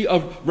ministry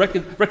of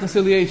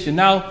reconciliation.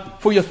 Now,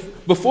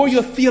 before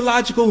your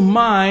theological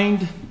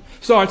mind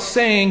starts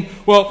saying,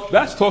 well,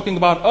 that's talking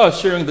about us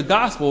sharing the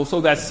gospel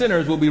so that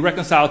sinners will be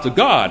reconciled to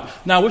God.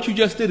 Now, what you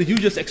just did is you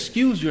just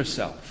excused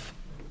yourself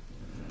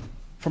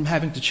from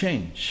having to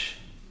change.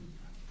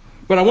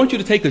 But I want you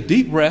to take a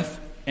deep breath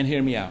and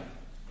hear me out.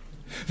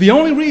 The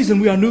only reason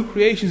we are new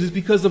creations is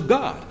because of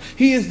God.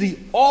 He is the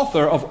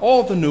author of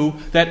all the new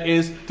that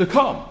is to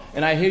come.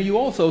 And I hear you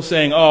also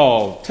saying,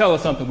 oh, tell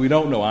us something we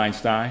don't know,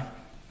 Einstein.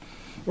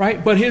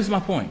 Right? But here's my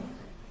point.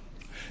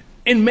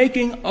 In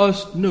making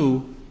us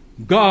new,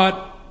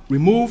 God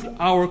removed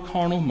our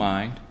carnal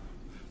mind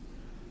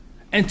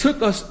and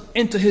took us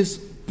into his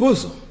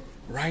bosom,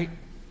 right?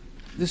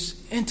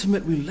 This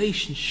intimate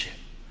relationship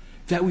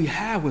that we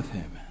have with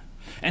him.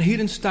 And he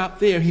didn't stop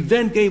there. He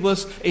then gave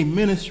us a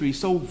ministry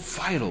so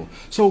vital,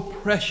 so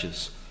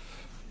precious.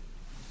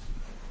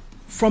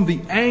 From the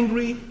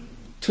angry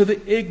to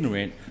the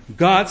ignorant,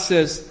 God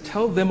says,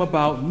 tell them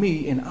about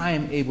me, and I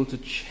am able to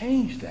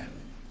change them.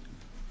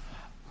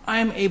 I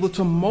am able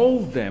to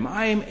mold them.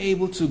 I am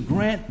able to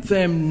grant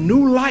them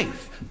new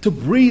life, to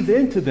breathe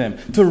into them,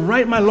 to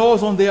write my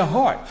laws on their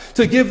heart,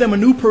 to give them a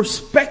new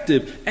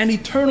perspective, an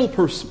eternal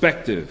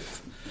perspective.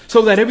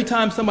 So that every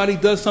time somebody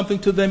does something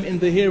to them in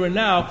the here and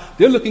now,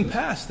 they're looking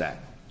past that.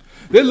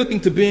 They're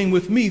looking to being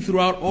with me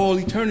throughout all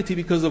eternity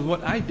because of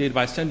what I did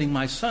by sending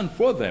my son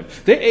for them.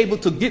 They're able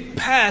to get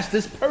past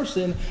this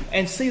person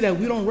and see that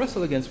we don't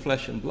wrestle against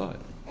flesh and blood.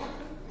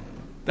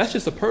 That's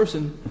just a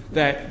person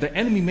that the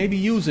enemy may be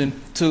using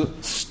to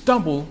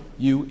stumble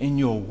you in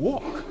your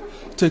walk,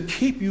 to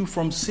keep you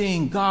from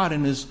seeing God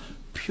in his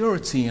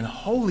purity and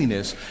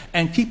holiness,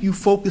 and keep you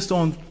focused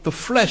on the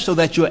flesh so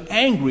that you're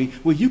angry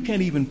where you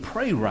can't even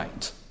pray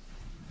right.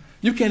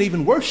 You can't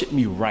even worship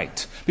me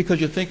right because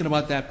you're thinking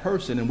about that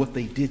person and what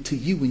they did to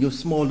you in your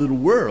small little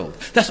world.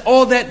 That's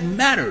all that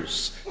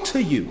matters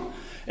to you.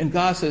 And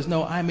God says,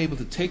 no, I'm able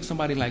to take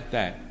somebody like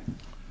that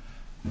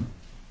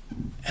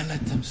and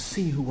let them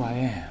see who I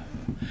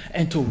am,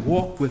 and to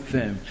walk with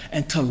them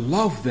and to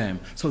love them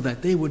so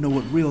that they would know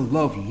what real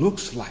love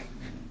looks like.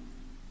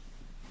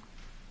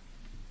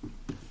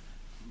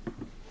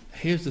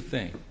 Here's the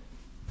thing.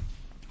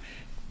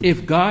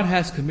 If God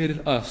has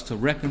committed us to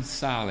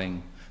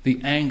reconciling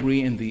the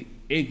angry and the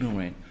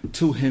ignorant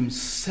to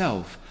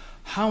himself,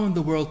 how in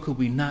the world could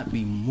we not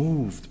be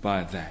moved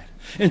by that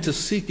into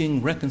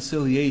seeking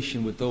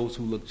reconciliation with those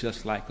who look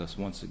just like us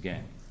once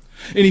again?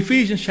 In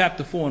Ephesians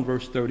chapter 4 and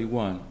verse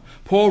 31,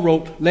 Paul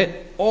wrote,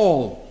 let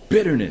all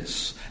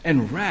bitterness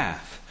and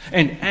wrath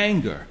and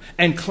anger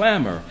and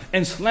clamor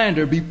and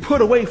slander be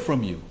put away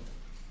from you,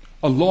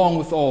 along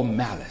with all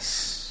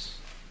malice.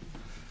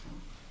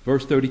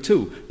 Verse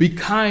 32, be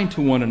kind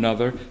to one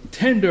another,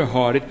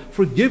 tender-hearted,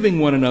 forgiving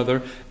one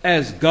another,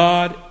 as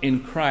God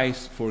in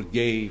Christ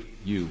forgave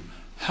you.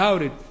 How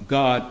did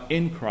God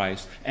in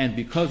Christ and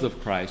because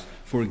of Christ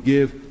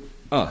forgive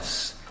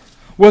us?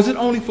 Was it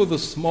only for the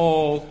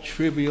small,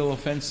 trivial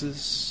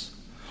offenses?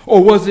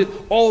 Or was it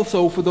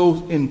also for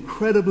those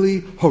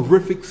incredibly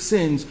horrific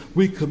sins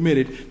we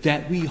committed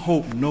that we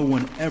hope no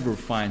one ever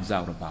finds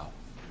out about?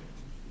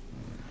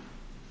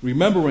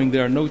 Remembering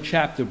there are no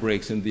chapter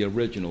breaks in the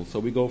original, so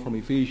we go from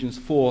Ephesians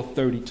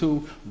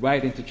 4:32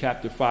 right into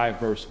chapter 5,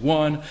 verse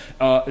 1.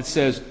 It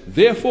says,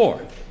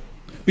 therefore,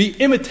 be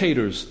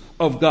imitators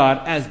of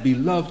God as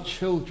beloved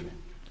children,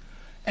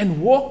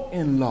 and walk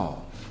in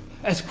love,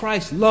 as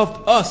Christ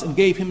loved us and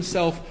gave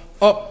himself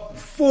up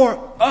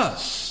for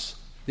us.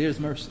 There's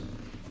mercy.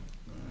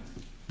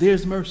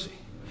 There's mercy.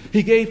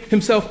 He gave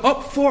himself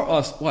up for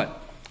us,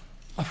 what?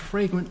 A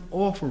fragrant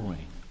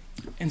offering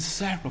and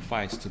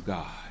sacrifice to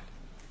God.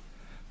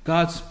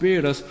 God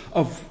spared us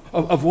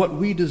of what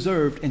we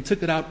deserved and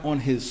took it out on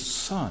his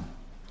son.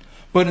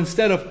 But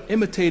instead of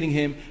imitating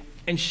him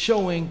and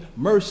showing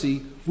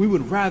mercy, we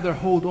would rather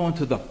hold on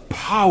to the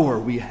power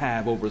we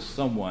have over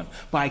someone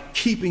by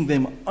keeping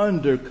them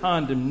under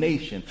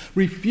condemnation,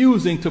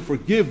 refusing to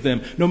forgive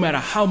them no matter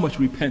how much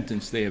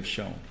repentance they have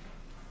shown.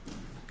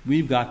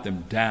 We've got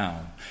them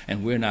down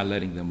and we're not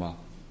letting them up.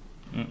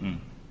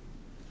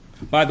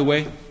 By the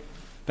way,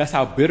 that's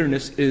how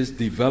bitterness is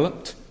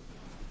developed,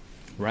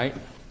 right?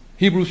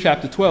 Hebrews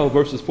chapter 12,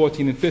 verses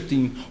 14 and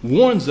 15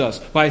 warns us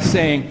by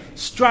saying,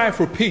 strive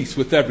for peace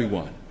with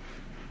everyone.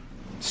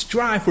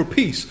 Strive for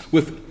peace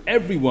with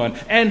everyone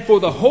and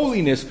for the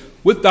holiness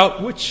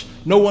without which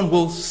no one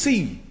will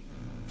see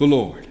the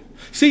Lord.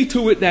 See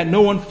to it that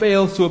no one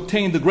fails to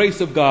obtain the grace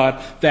of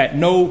God, that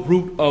no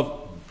root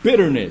of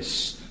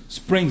bitterness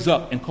springs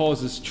up and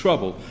causes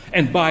trouble,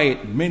 and by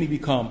it many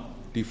become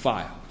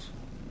defiled.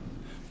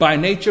 By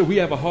nature, we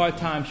have a hard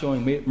time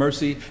showing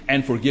mercy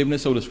and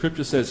forgiveness, so the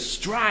scripture says,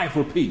 strive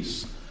for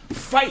peace,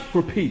 fight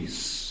for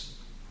peace.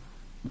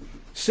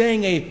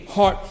 Saying a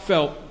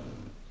heartfelt,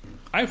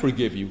 I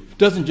forgive you,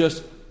 doesn't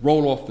just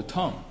roll off the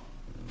tongue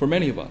for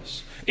many of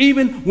us.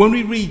 Even when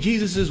we read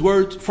Jesus'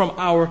 words from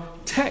our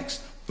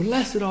text,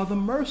 blessed are the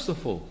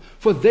merciful,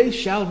 for they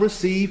shall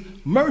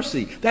receive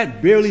mercy.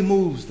 That barely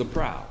moves the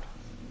proud.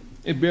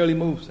 It barely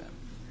moves them.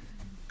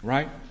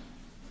 right?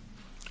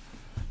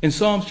 In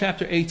Psalms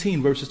chapter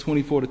 18, verses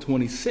 24 to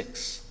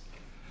 26,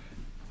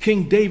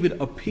 King David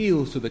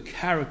appeals to the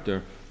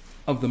character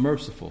of the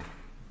merciful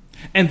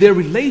and their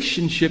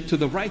relationship to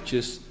the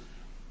righteous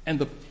and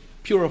the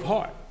pure of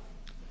heart,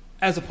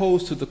 as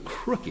opposed to the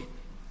crooked.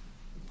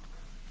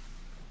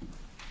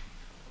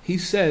 He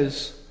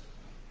says,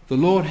 "The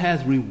Lord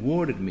has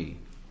rewarded me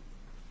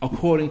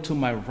according to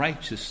my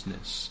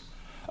righteousness,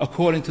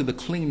 according to the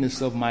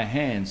cleanness of my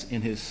hands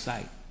in his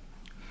sight."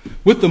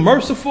 With the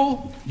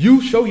merciful,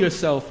 you show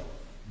yourself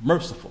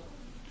merciful.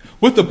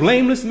 With the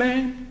blameless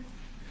man,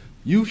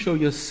 you show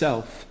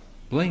yourself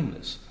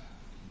blameless.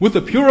 With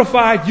the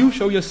purified, you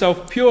show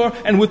yourself pure.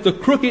 And with the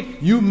crooked,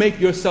 you make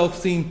yourself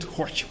seem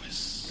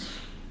tortuous.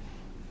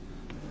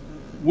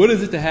 What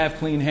is it to have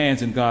clean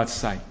hands in God's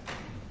sight?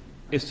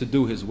 It's to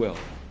do his will.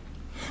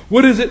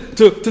 What is it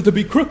to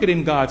be crooked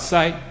in God's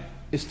sight?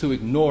 It's to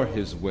ignore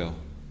his will.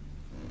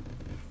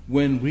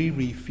 When we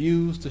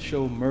refuse to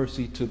show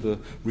mercy to the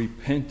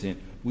repentant,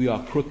 we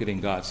are crooked in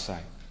God's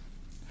sight.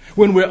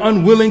 When we're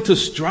unwilling to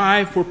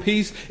strive for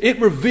peace, it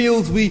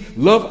reveals we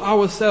love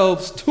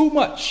ourselves too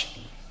much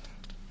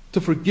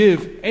to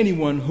forgive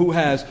anyone who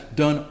has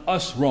done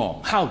us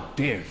wrong. How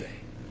dare they?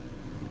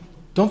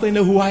 Don't they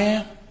know who I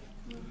am?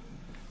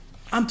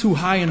 I'm too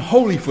high and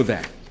holy for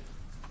that.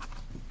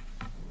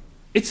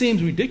 It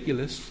seems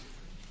ridiculous,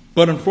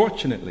 but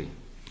unfortunately,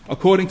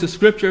 according to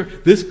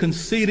Scripture, this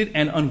conceited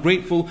and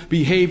ungrateful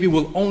behavior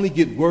will only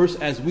get worse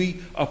as we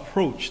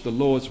approach the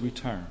Lord's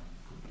return.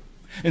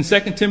 In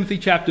 2 Timothy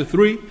chapter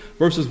 3,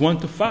 verses 1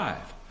 to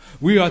 5,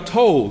 we are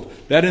told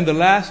that in the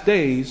last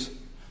days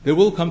there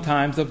will come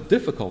times of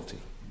difficulty.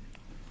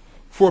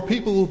 For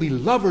people will be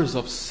lovers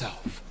of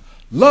self,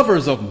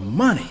 lovers of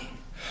money,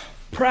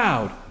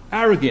 proud,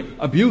 arrogant,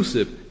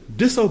 abusive,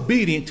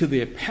 disobedient to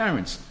their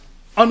parents,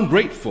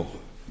 ungrateful,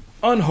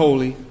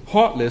 unholy,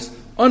 heartless,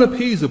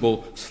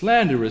 unappeasable,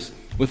 slanderous,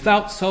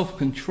 without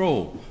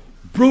self-control,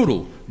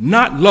 brutal,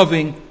 not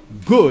loving,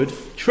 good,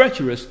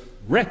 treacherous,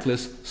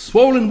 reckless,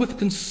 swollen with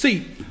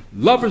conceit,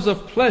 lovers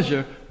of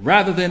pleasure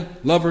rather than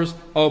lovers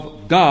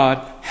of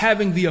God,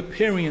 having the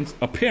appearance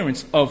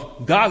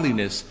of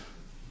godliness,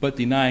 but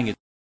denying it.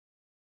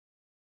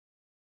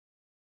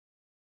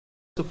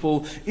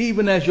 Merciful,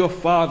 even as your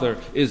Father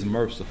is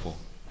merciful.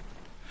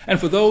 And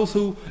for those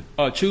who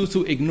choose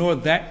to ignore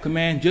that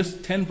command,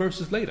 just 10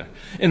 verses later,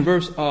 in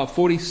verse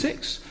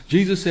 46,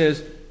 Jesus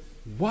says,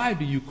 "Why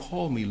do you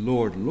call me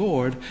Lord,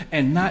 Lord,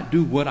 and not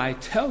do what I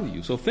tell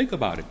you?" So think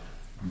about it.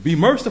 Be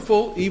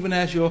merciful, even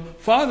as your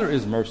Father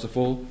is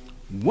merciful.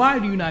 Why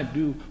do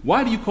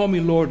you call me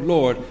Lord,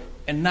 Lord,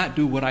 and not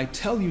do what I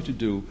tell you to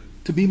do,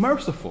 to be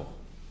merciful?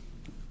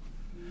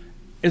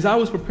 As I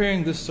was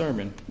preparing this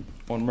sermon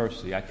on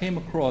mercy, I came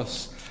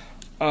across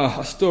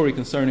a story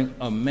concerning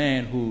a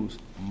man whose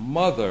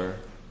mother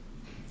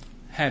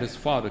had his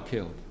father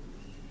killed.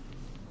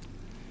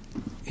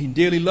 He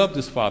dearly loved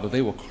his father.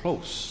 They were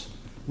close,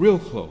 real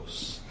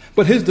close.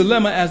 But his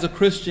dilemma as a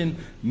Christian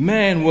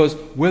man was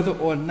whether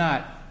or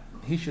not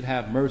he should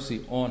have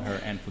mercy on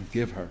her and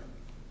forgive her.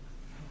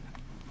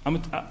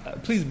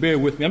 Please bear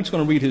with me. I'm just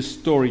going to read his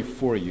story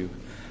for you.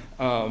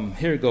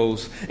 Here it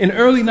goes. In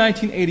early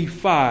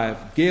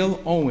 1985,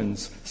 Gail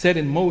Owens set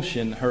in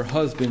motion her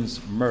husband's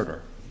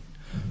murder.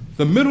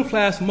 The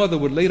middle-class mother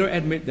would later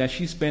admit that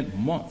she spent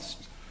months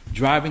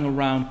driving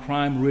around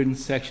crime-ridden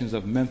sections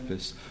of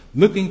Memphis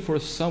looking for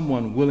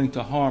someone willing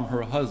to harm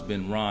her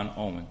husband, Ron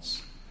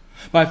Owens.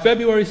 By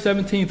February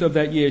 17th of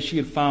that year, she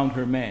had found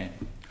her man,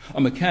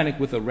 a mechanic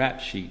with a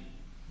rap sheet.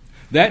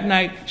 That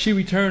night, she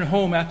returned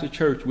home after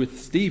church with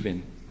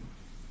Stephen,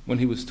 when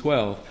he was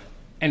 12,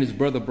 and his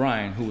brother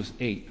Brian, who was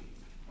 8.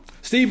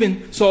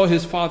 Stephen saw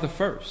his father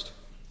first.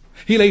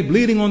 He lay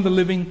bleeding on the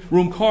living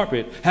room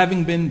carpet,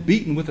 having been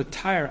beaten with a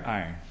tire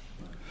iron.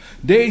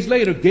 Days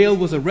later, Gail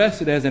was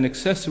arrested as an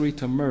accessory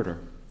to murder.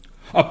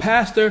 A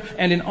pastor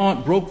and an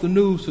aunt broke the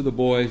news to the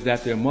boys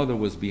that their mother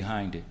was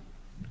behind it.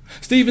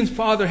 Stephen's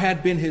father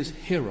had been his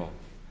hero.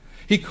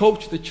 He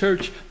coached the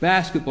church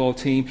basketball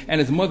team, and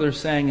his mother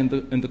sang in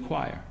the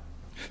choir.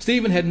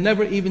 Stephen had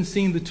never even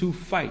seen the two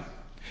fight.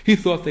 He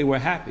thought they were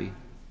happy.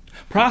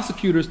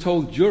 Prosecutors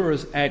told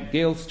jurors at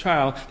Gail's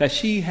trial that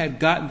she had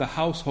gotten the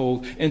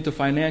household into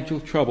financial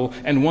trouble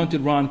and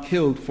wanted Ron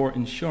killed for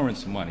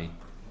insurance money.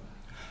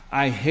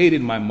 "I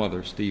hated my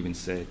mother," Stephen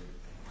said.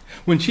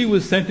 When she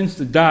was sentenced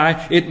to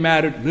die, it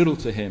mattered little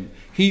to him.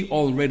 He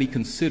already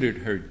considered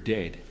her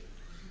dead.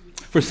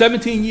 For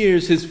 17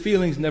 years, his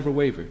feelings never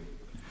wavered.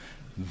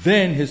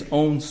 Then his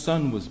own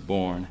son was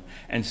born,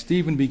 and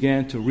Stephen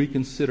began to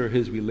reconsider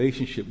his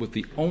relationship with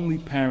the only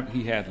parent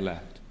he had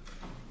left.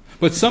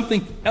 But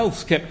something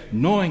else kept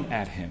gnawing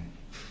at him.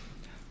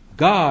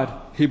 God,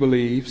 he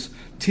believes,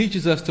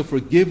 teaches us to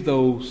forgive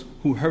those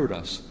who hurt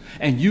us,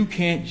 and you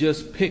can't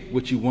just pick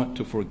what you want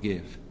to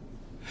forgive.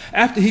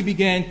 After he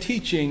began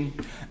teaching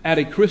at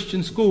a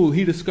Christian school,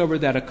 he discovered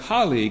that a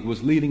colleague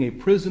was leading a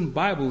prison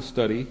Bible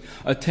study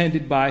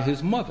attended by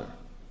his mother.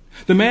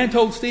 The man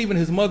told Stephen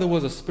his mother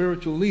was a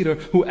spiritual leader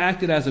who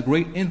acted as a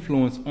great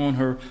influence on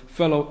her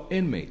fellow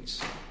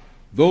inmates.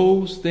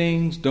 Those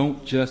things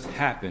don't just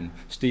happen,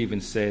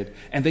 Stephen said,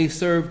 and they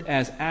served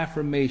as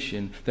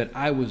affirmation that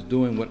I was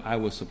doing what I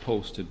was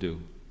supposed to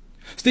do.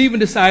 Stephen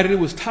decided it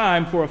was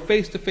time for a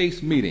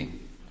face-to-face meeting.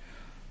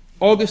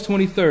 August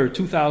 23rd,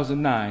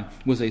 2009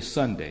 was a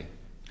Sunday.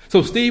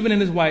 So Stephen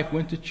and his wife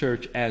went to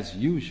church as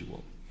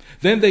usual.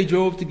 Then they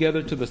drove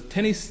together to the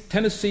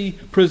Tennessee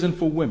Prison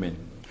for Women.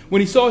 When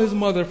he saw his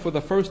mother for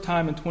the first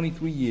time in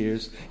 23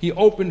 years, he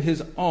opened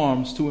his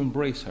arms to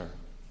embrace her.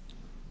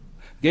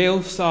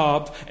 Gail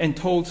sobbed and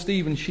told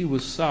Stephen she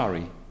was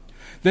sorry.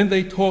 Then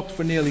they talked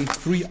for nearly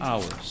 3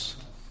 hours.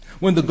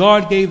 When the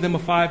guard gave them a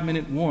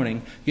 5-minute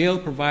warning, Gail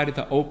provided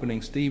the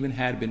opening Stephen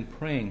had been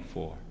praying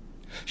for.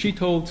 She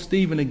told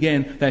Stephen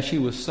again that she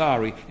was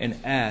sorry and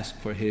asked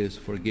for his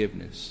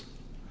forgiveness.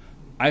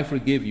 I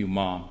forgive you,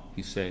 Mom,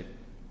 he said.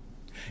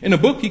 In a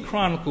book he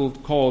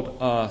chronicled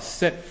called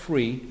Set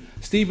Free,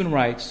 Stephen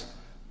writes,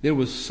 there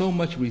was so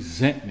much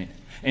resentment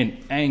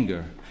and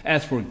anger,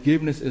 as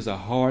forgiveness is a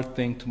hard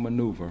thing to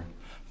maneuver.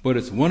 But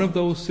it's one of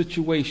those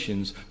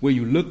situations where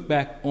you look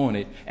back on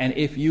it, and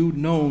if you'd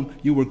known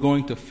you were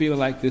going to feel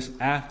like this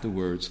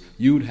afterwards,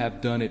 you'd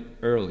have done it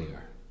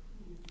earlier.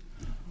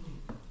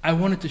 I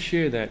wanted to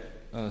share that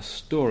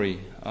story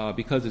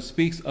because it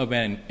speaks of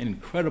an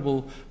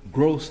incredible,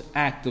 gross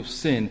act of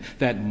sin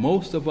that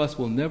most of us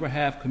will never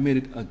have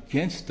committed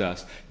against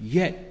us,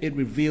 yet it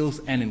reveals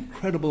an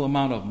incredible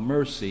amount of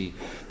mercy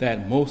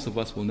that most of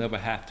us will never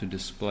have to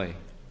display.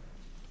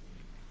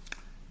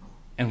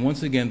 And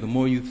once again, the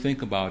more you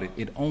think about it,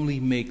 it only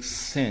makes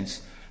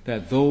sense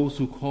that those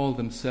who call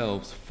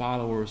themselves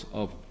followers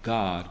of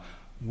God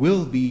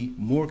will be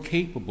more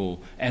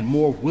capable and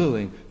more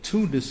willing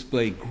to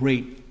display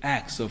great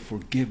acts of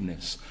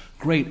forgiveness,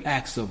 great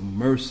acts of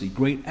mercy,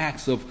 great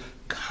acts of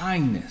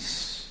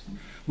kindness.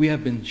 We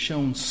have been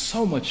shown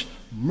so much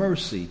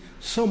mercy,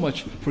 so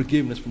much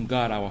forgiveness from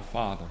God our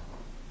Father.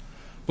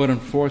 But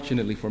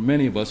unfortunately for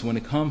many of us, when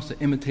it comes to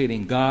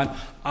imitating God,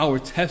 our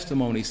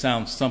testimony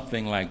sounds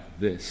something like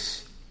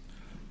this.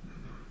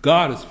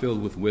 God is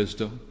filled with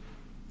wisdom,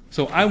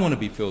 so I want to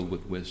be filled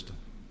with wisdom.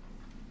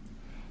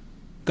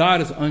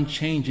 God is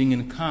unchanging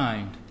and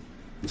kind,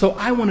 so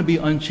I want to be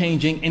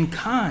unchanging and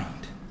kind.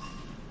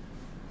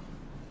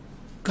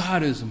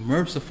 God is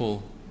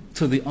merciful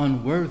to the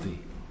unworthy,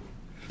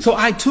 so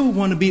I too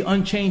want to be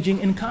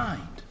unchanging and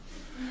kind.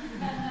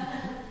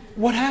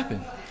 What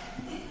happened?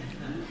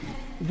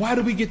 Why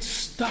do we get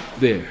stuck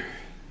there?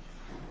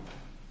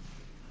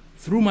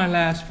 Through my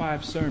last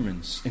 5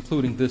 sermons,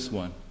 including this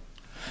one,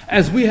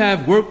 as we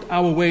have worked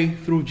our way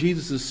through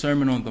Jesus'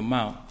 Sermon on the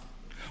Mount,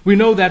 we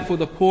know that for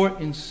the poor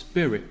in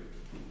spirit,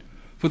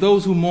 for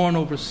those who mourn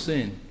over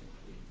sin,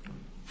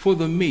 for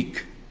the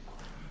meek,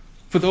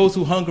 for those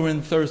who hunger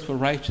and thirst for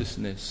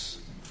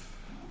righteousness,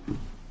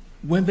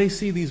 when they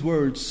see these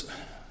words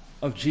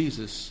of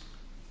Jesus,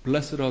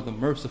 blessed are the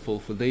merciful,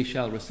 for they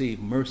shall receive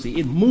mercy,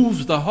 it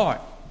moves the heart.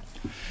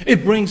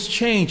 It brings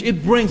change.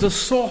 It brings a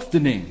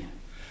softening.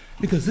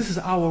 Because this is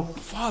our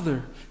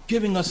Father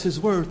giving us His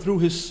Word through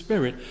His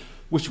Spirit,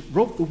 which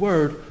wrote the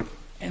Word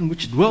and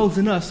which dwells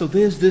in us. So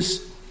there's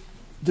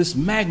this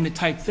magnet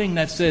type thing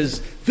that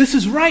says, this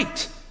is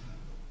right.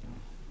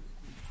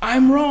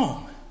 I'm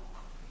wrong.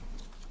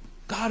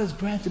 God has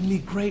granted me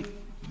great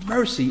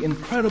mercy,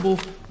 incredible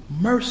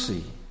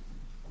mercy.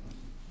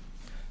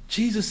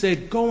 Jesus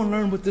said, go and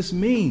learn what this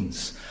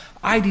means.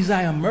 I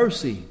desire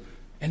mercy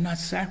and not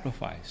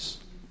sacrifice.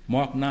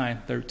 Mark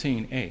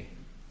 9:13a.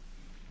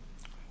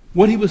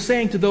 What he was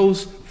saying to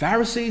those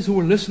Pharisees who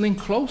were listening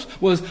close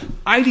was,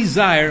 I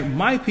desire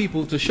my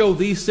people to show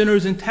these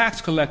sinners and tax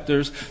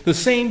collectors the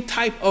same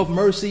type of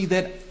mercy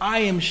that I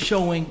am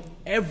showing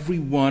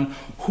everyone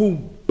who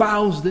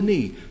bows the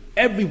knee,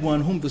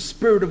 everyone whom the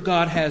Spirit of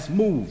God has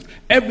moved,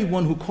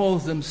 everyone who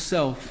calls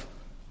themselves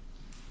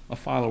a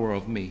follower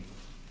of me.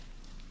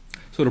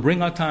 So to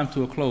bring our time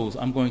to a close,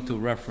 I'm going to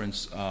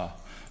reference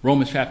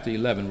Romans chapter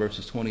 11,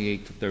 verses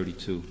 28 to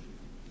 32.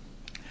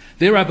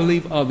 There, I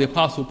believe, the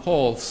Apostle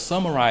Paul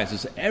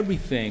summarizes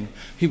everything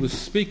he was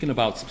speaking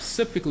about,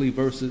 specifically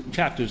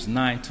chapters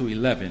 9 to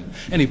 11.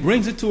 And he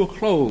brings it to a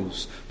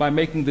close by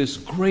making this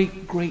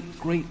great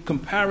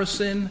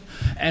comparison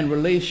and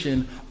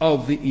relation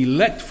of the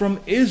elect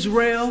from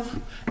Israel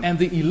and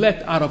the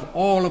elect out of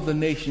all of the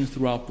nations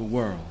throughout the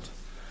world.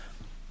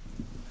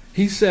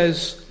 He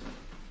says,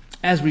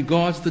 as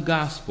regards the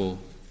gospel,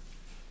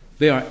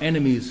 they are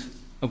enemies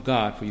of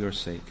God for your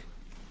sake.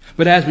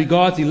 But as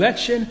regards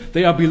election,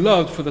 they are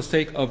beloved for the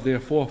sake of their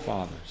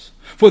forefathers.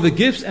 For the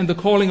gifts and the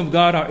calling of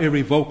God are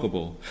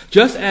irrevocable.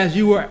 Just as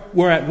you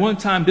were at one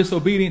time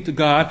disobedient to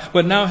God,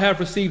 but now have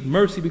received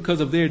mercy because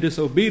of their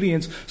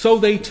disobedience, so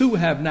they too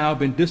have now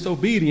been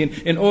disobedient,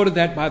 in order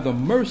that by the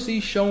mercy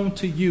shown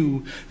to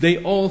you,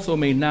 they also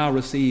may now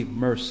receive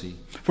mercy.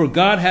 For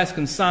God has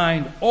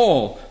consigned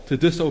all to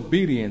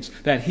disobedience,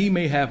 that he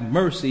may have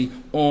mercy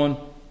on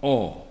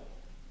all.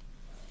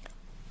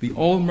 The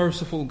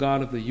all-merciful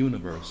God of the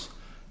universe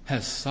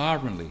has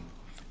sovereignly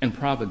and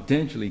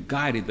providentially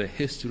guided the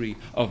history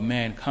of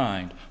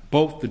mankind,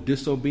 both the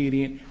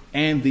disobedient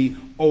and the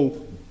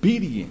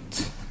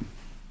obedient,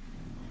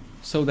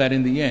 so that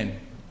in the end,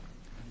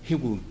 he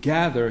will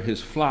gather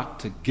his flock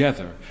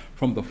together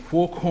from the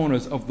four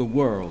corners of the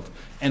world.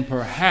 And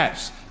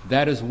perhaps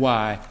that is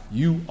why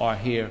you are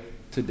here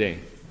today.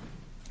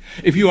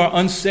 If you are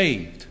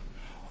unsaved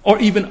or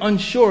even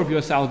unsure of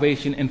your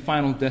salvation and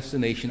final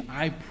destination,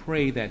 I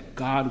pray that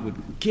God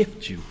would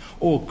gift you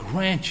or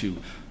grant you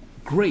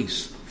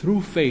grace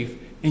through faith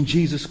in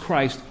Jesus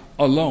Christ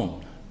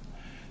alone.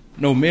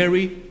 No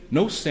Mary,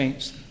 no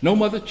saints, no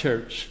mother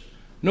church,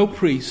 no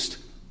priest,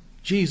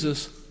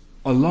 Jesus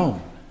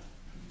alone.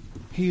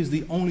 He is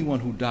the only one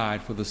who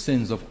died for the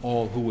sins of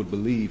all who would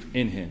believe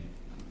in him.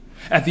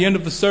 At the end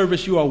of the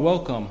service, you are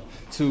welcome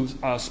to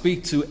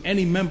speak to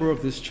any member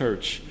of this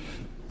church,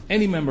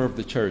 any member of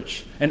the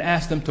church, and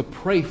ask them to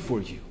pray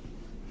for you,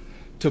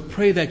 to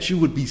pray that you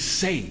would be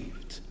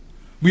saved.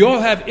 We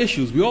all have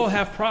issues, we all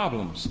have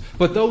problems,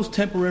 but those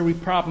temporary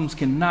problems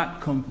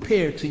cannot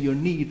compare to your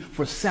need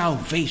for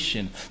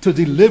salvation, to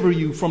deliver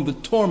you from the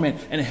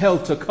torment and hell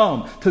to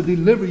come, to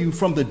deliver you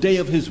from the day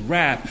of his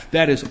wrath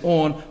that is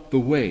on the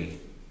way.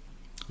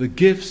 The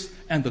gifts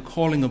and the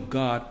calling of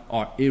God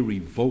are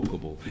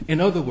irrevocable. In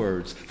other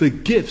words, the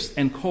gifts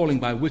and calling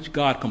by which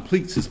God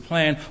completes his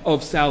plan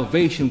of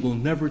salvation will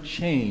never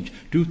change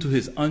due to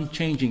his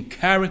unchanging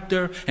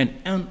character and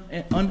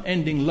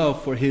unending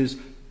love for his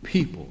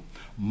people.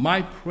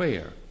 My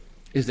prayer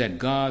is that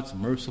God's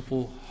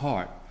merciful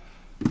heart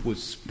would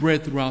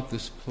spread throughout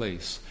this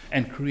place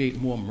and create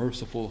more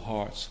merciful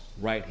hearts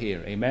right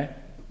here. Amen?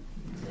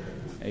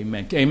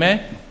 Amen. Amen?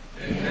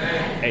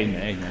 Amen.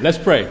 Amen. Amen. Let's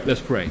pray.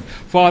 Let's pray.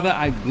 Father,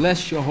 I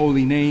bless your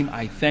holy name.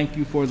 I thank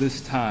you for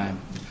this time.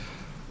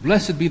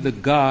 Blessed be the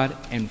God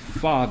and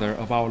Father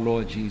of our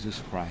Lord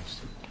Jesus Christ.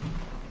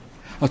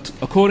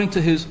 According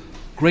to his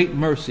great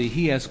mercy,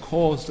 he has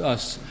caused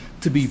us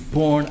to be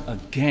born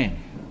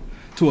again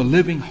to a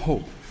living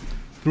hope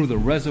through the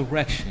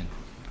resurrection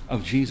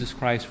of Jesus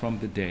Christ from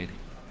the dead.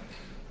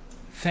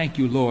 Thank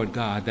you, Lord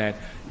God, that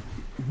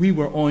we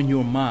were on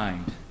your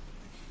mind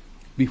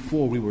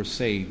before we were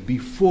saved,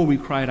 before we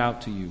cried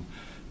out to you.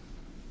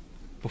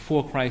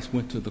 Before Christ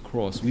went to the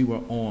cross, we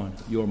were on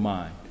your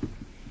mind.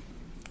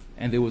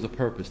 And there was a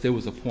purpose, there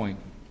was a point.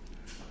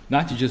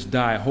 Not to just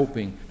die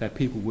hoping that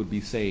people would be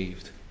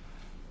saved,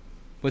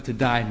 but to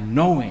die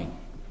knowing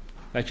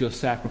that your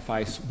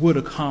sacrifice would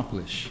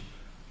accomplish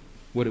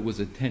what it was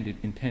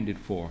intended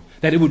for,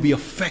 that it would be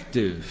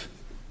effective.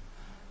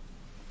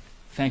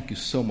 Thank you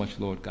so much,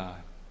 Lord God,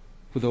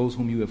 for those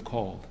whom you have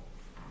called.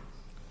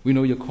 We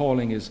know your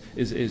calling is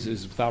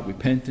without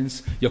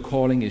repentance. Your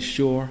calling is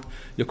sure.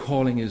 Your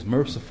calling is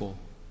merciful.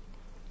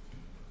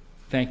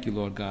 Thank you,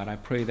 Lord God. I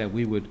pray that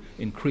we would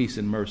increase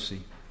in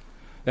mercy,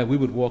 that we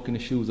would walk in the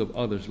shoes of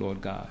others,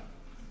 Lord God,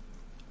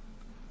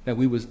 that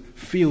we would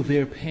feel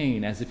their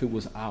pain as if it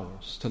was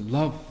ours, to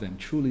love them,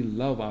 truly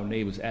love our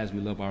neighbors as we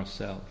love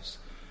ourselves,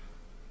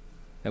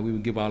 that we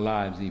would give our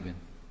lives even.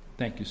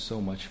 Thank you so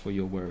much for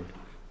your word.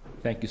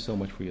 Thank you so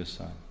much for your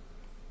Son.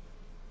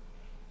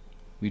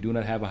 We do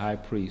not have a high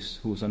priest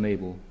who is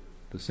unable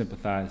to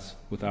sympathize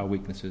with our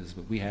weaknesses,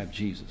 but we have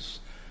Jesus,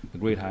 the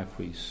great high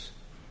priest.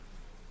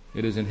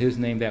 It is in his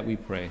name that we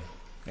pray.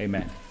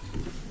 Amen.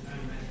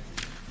 Amen.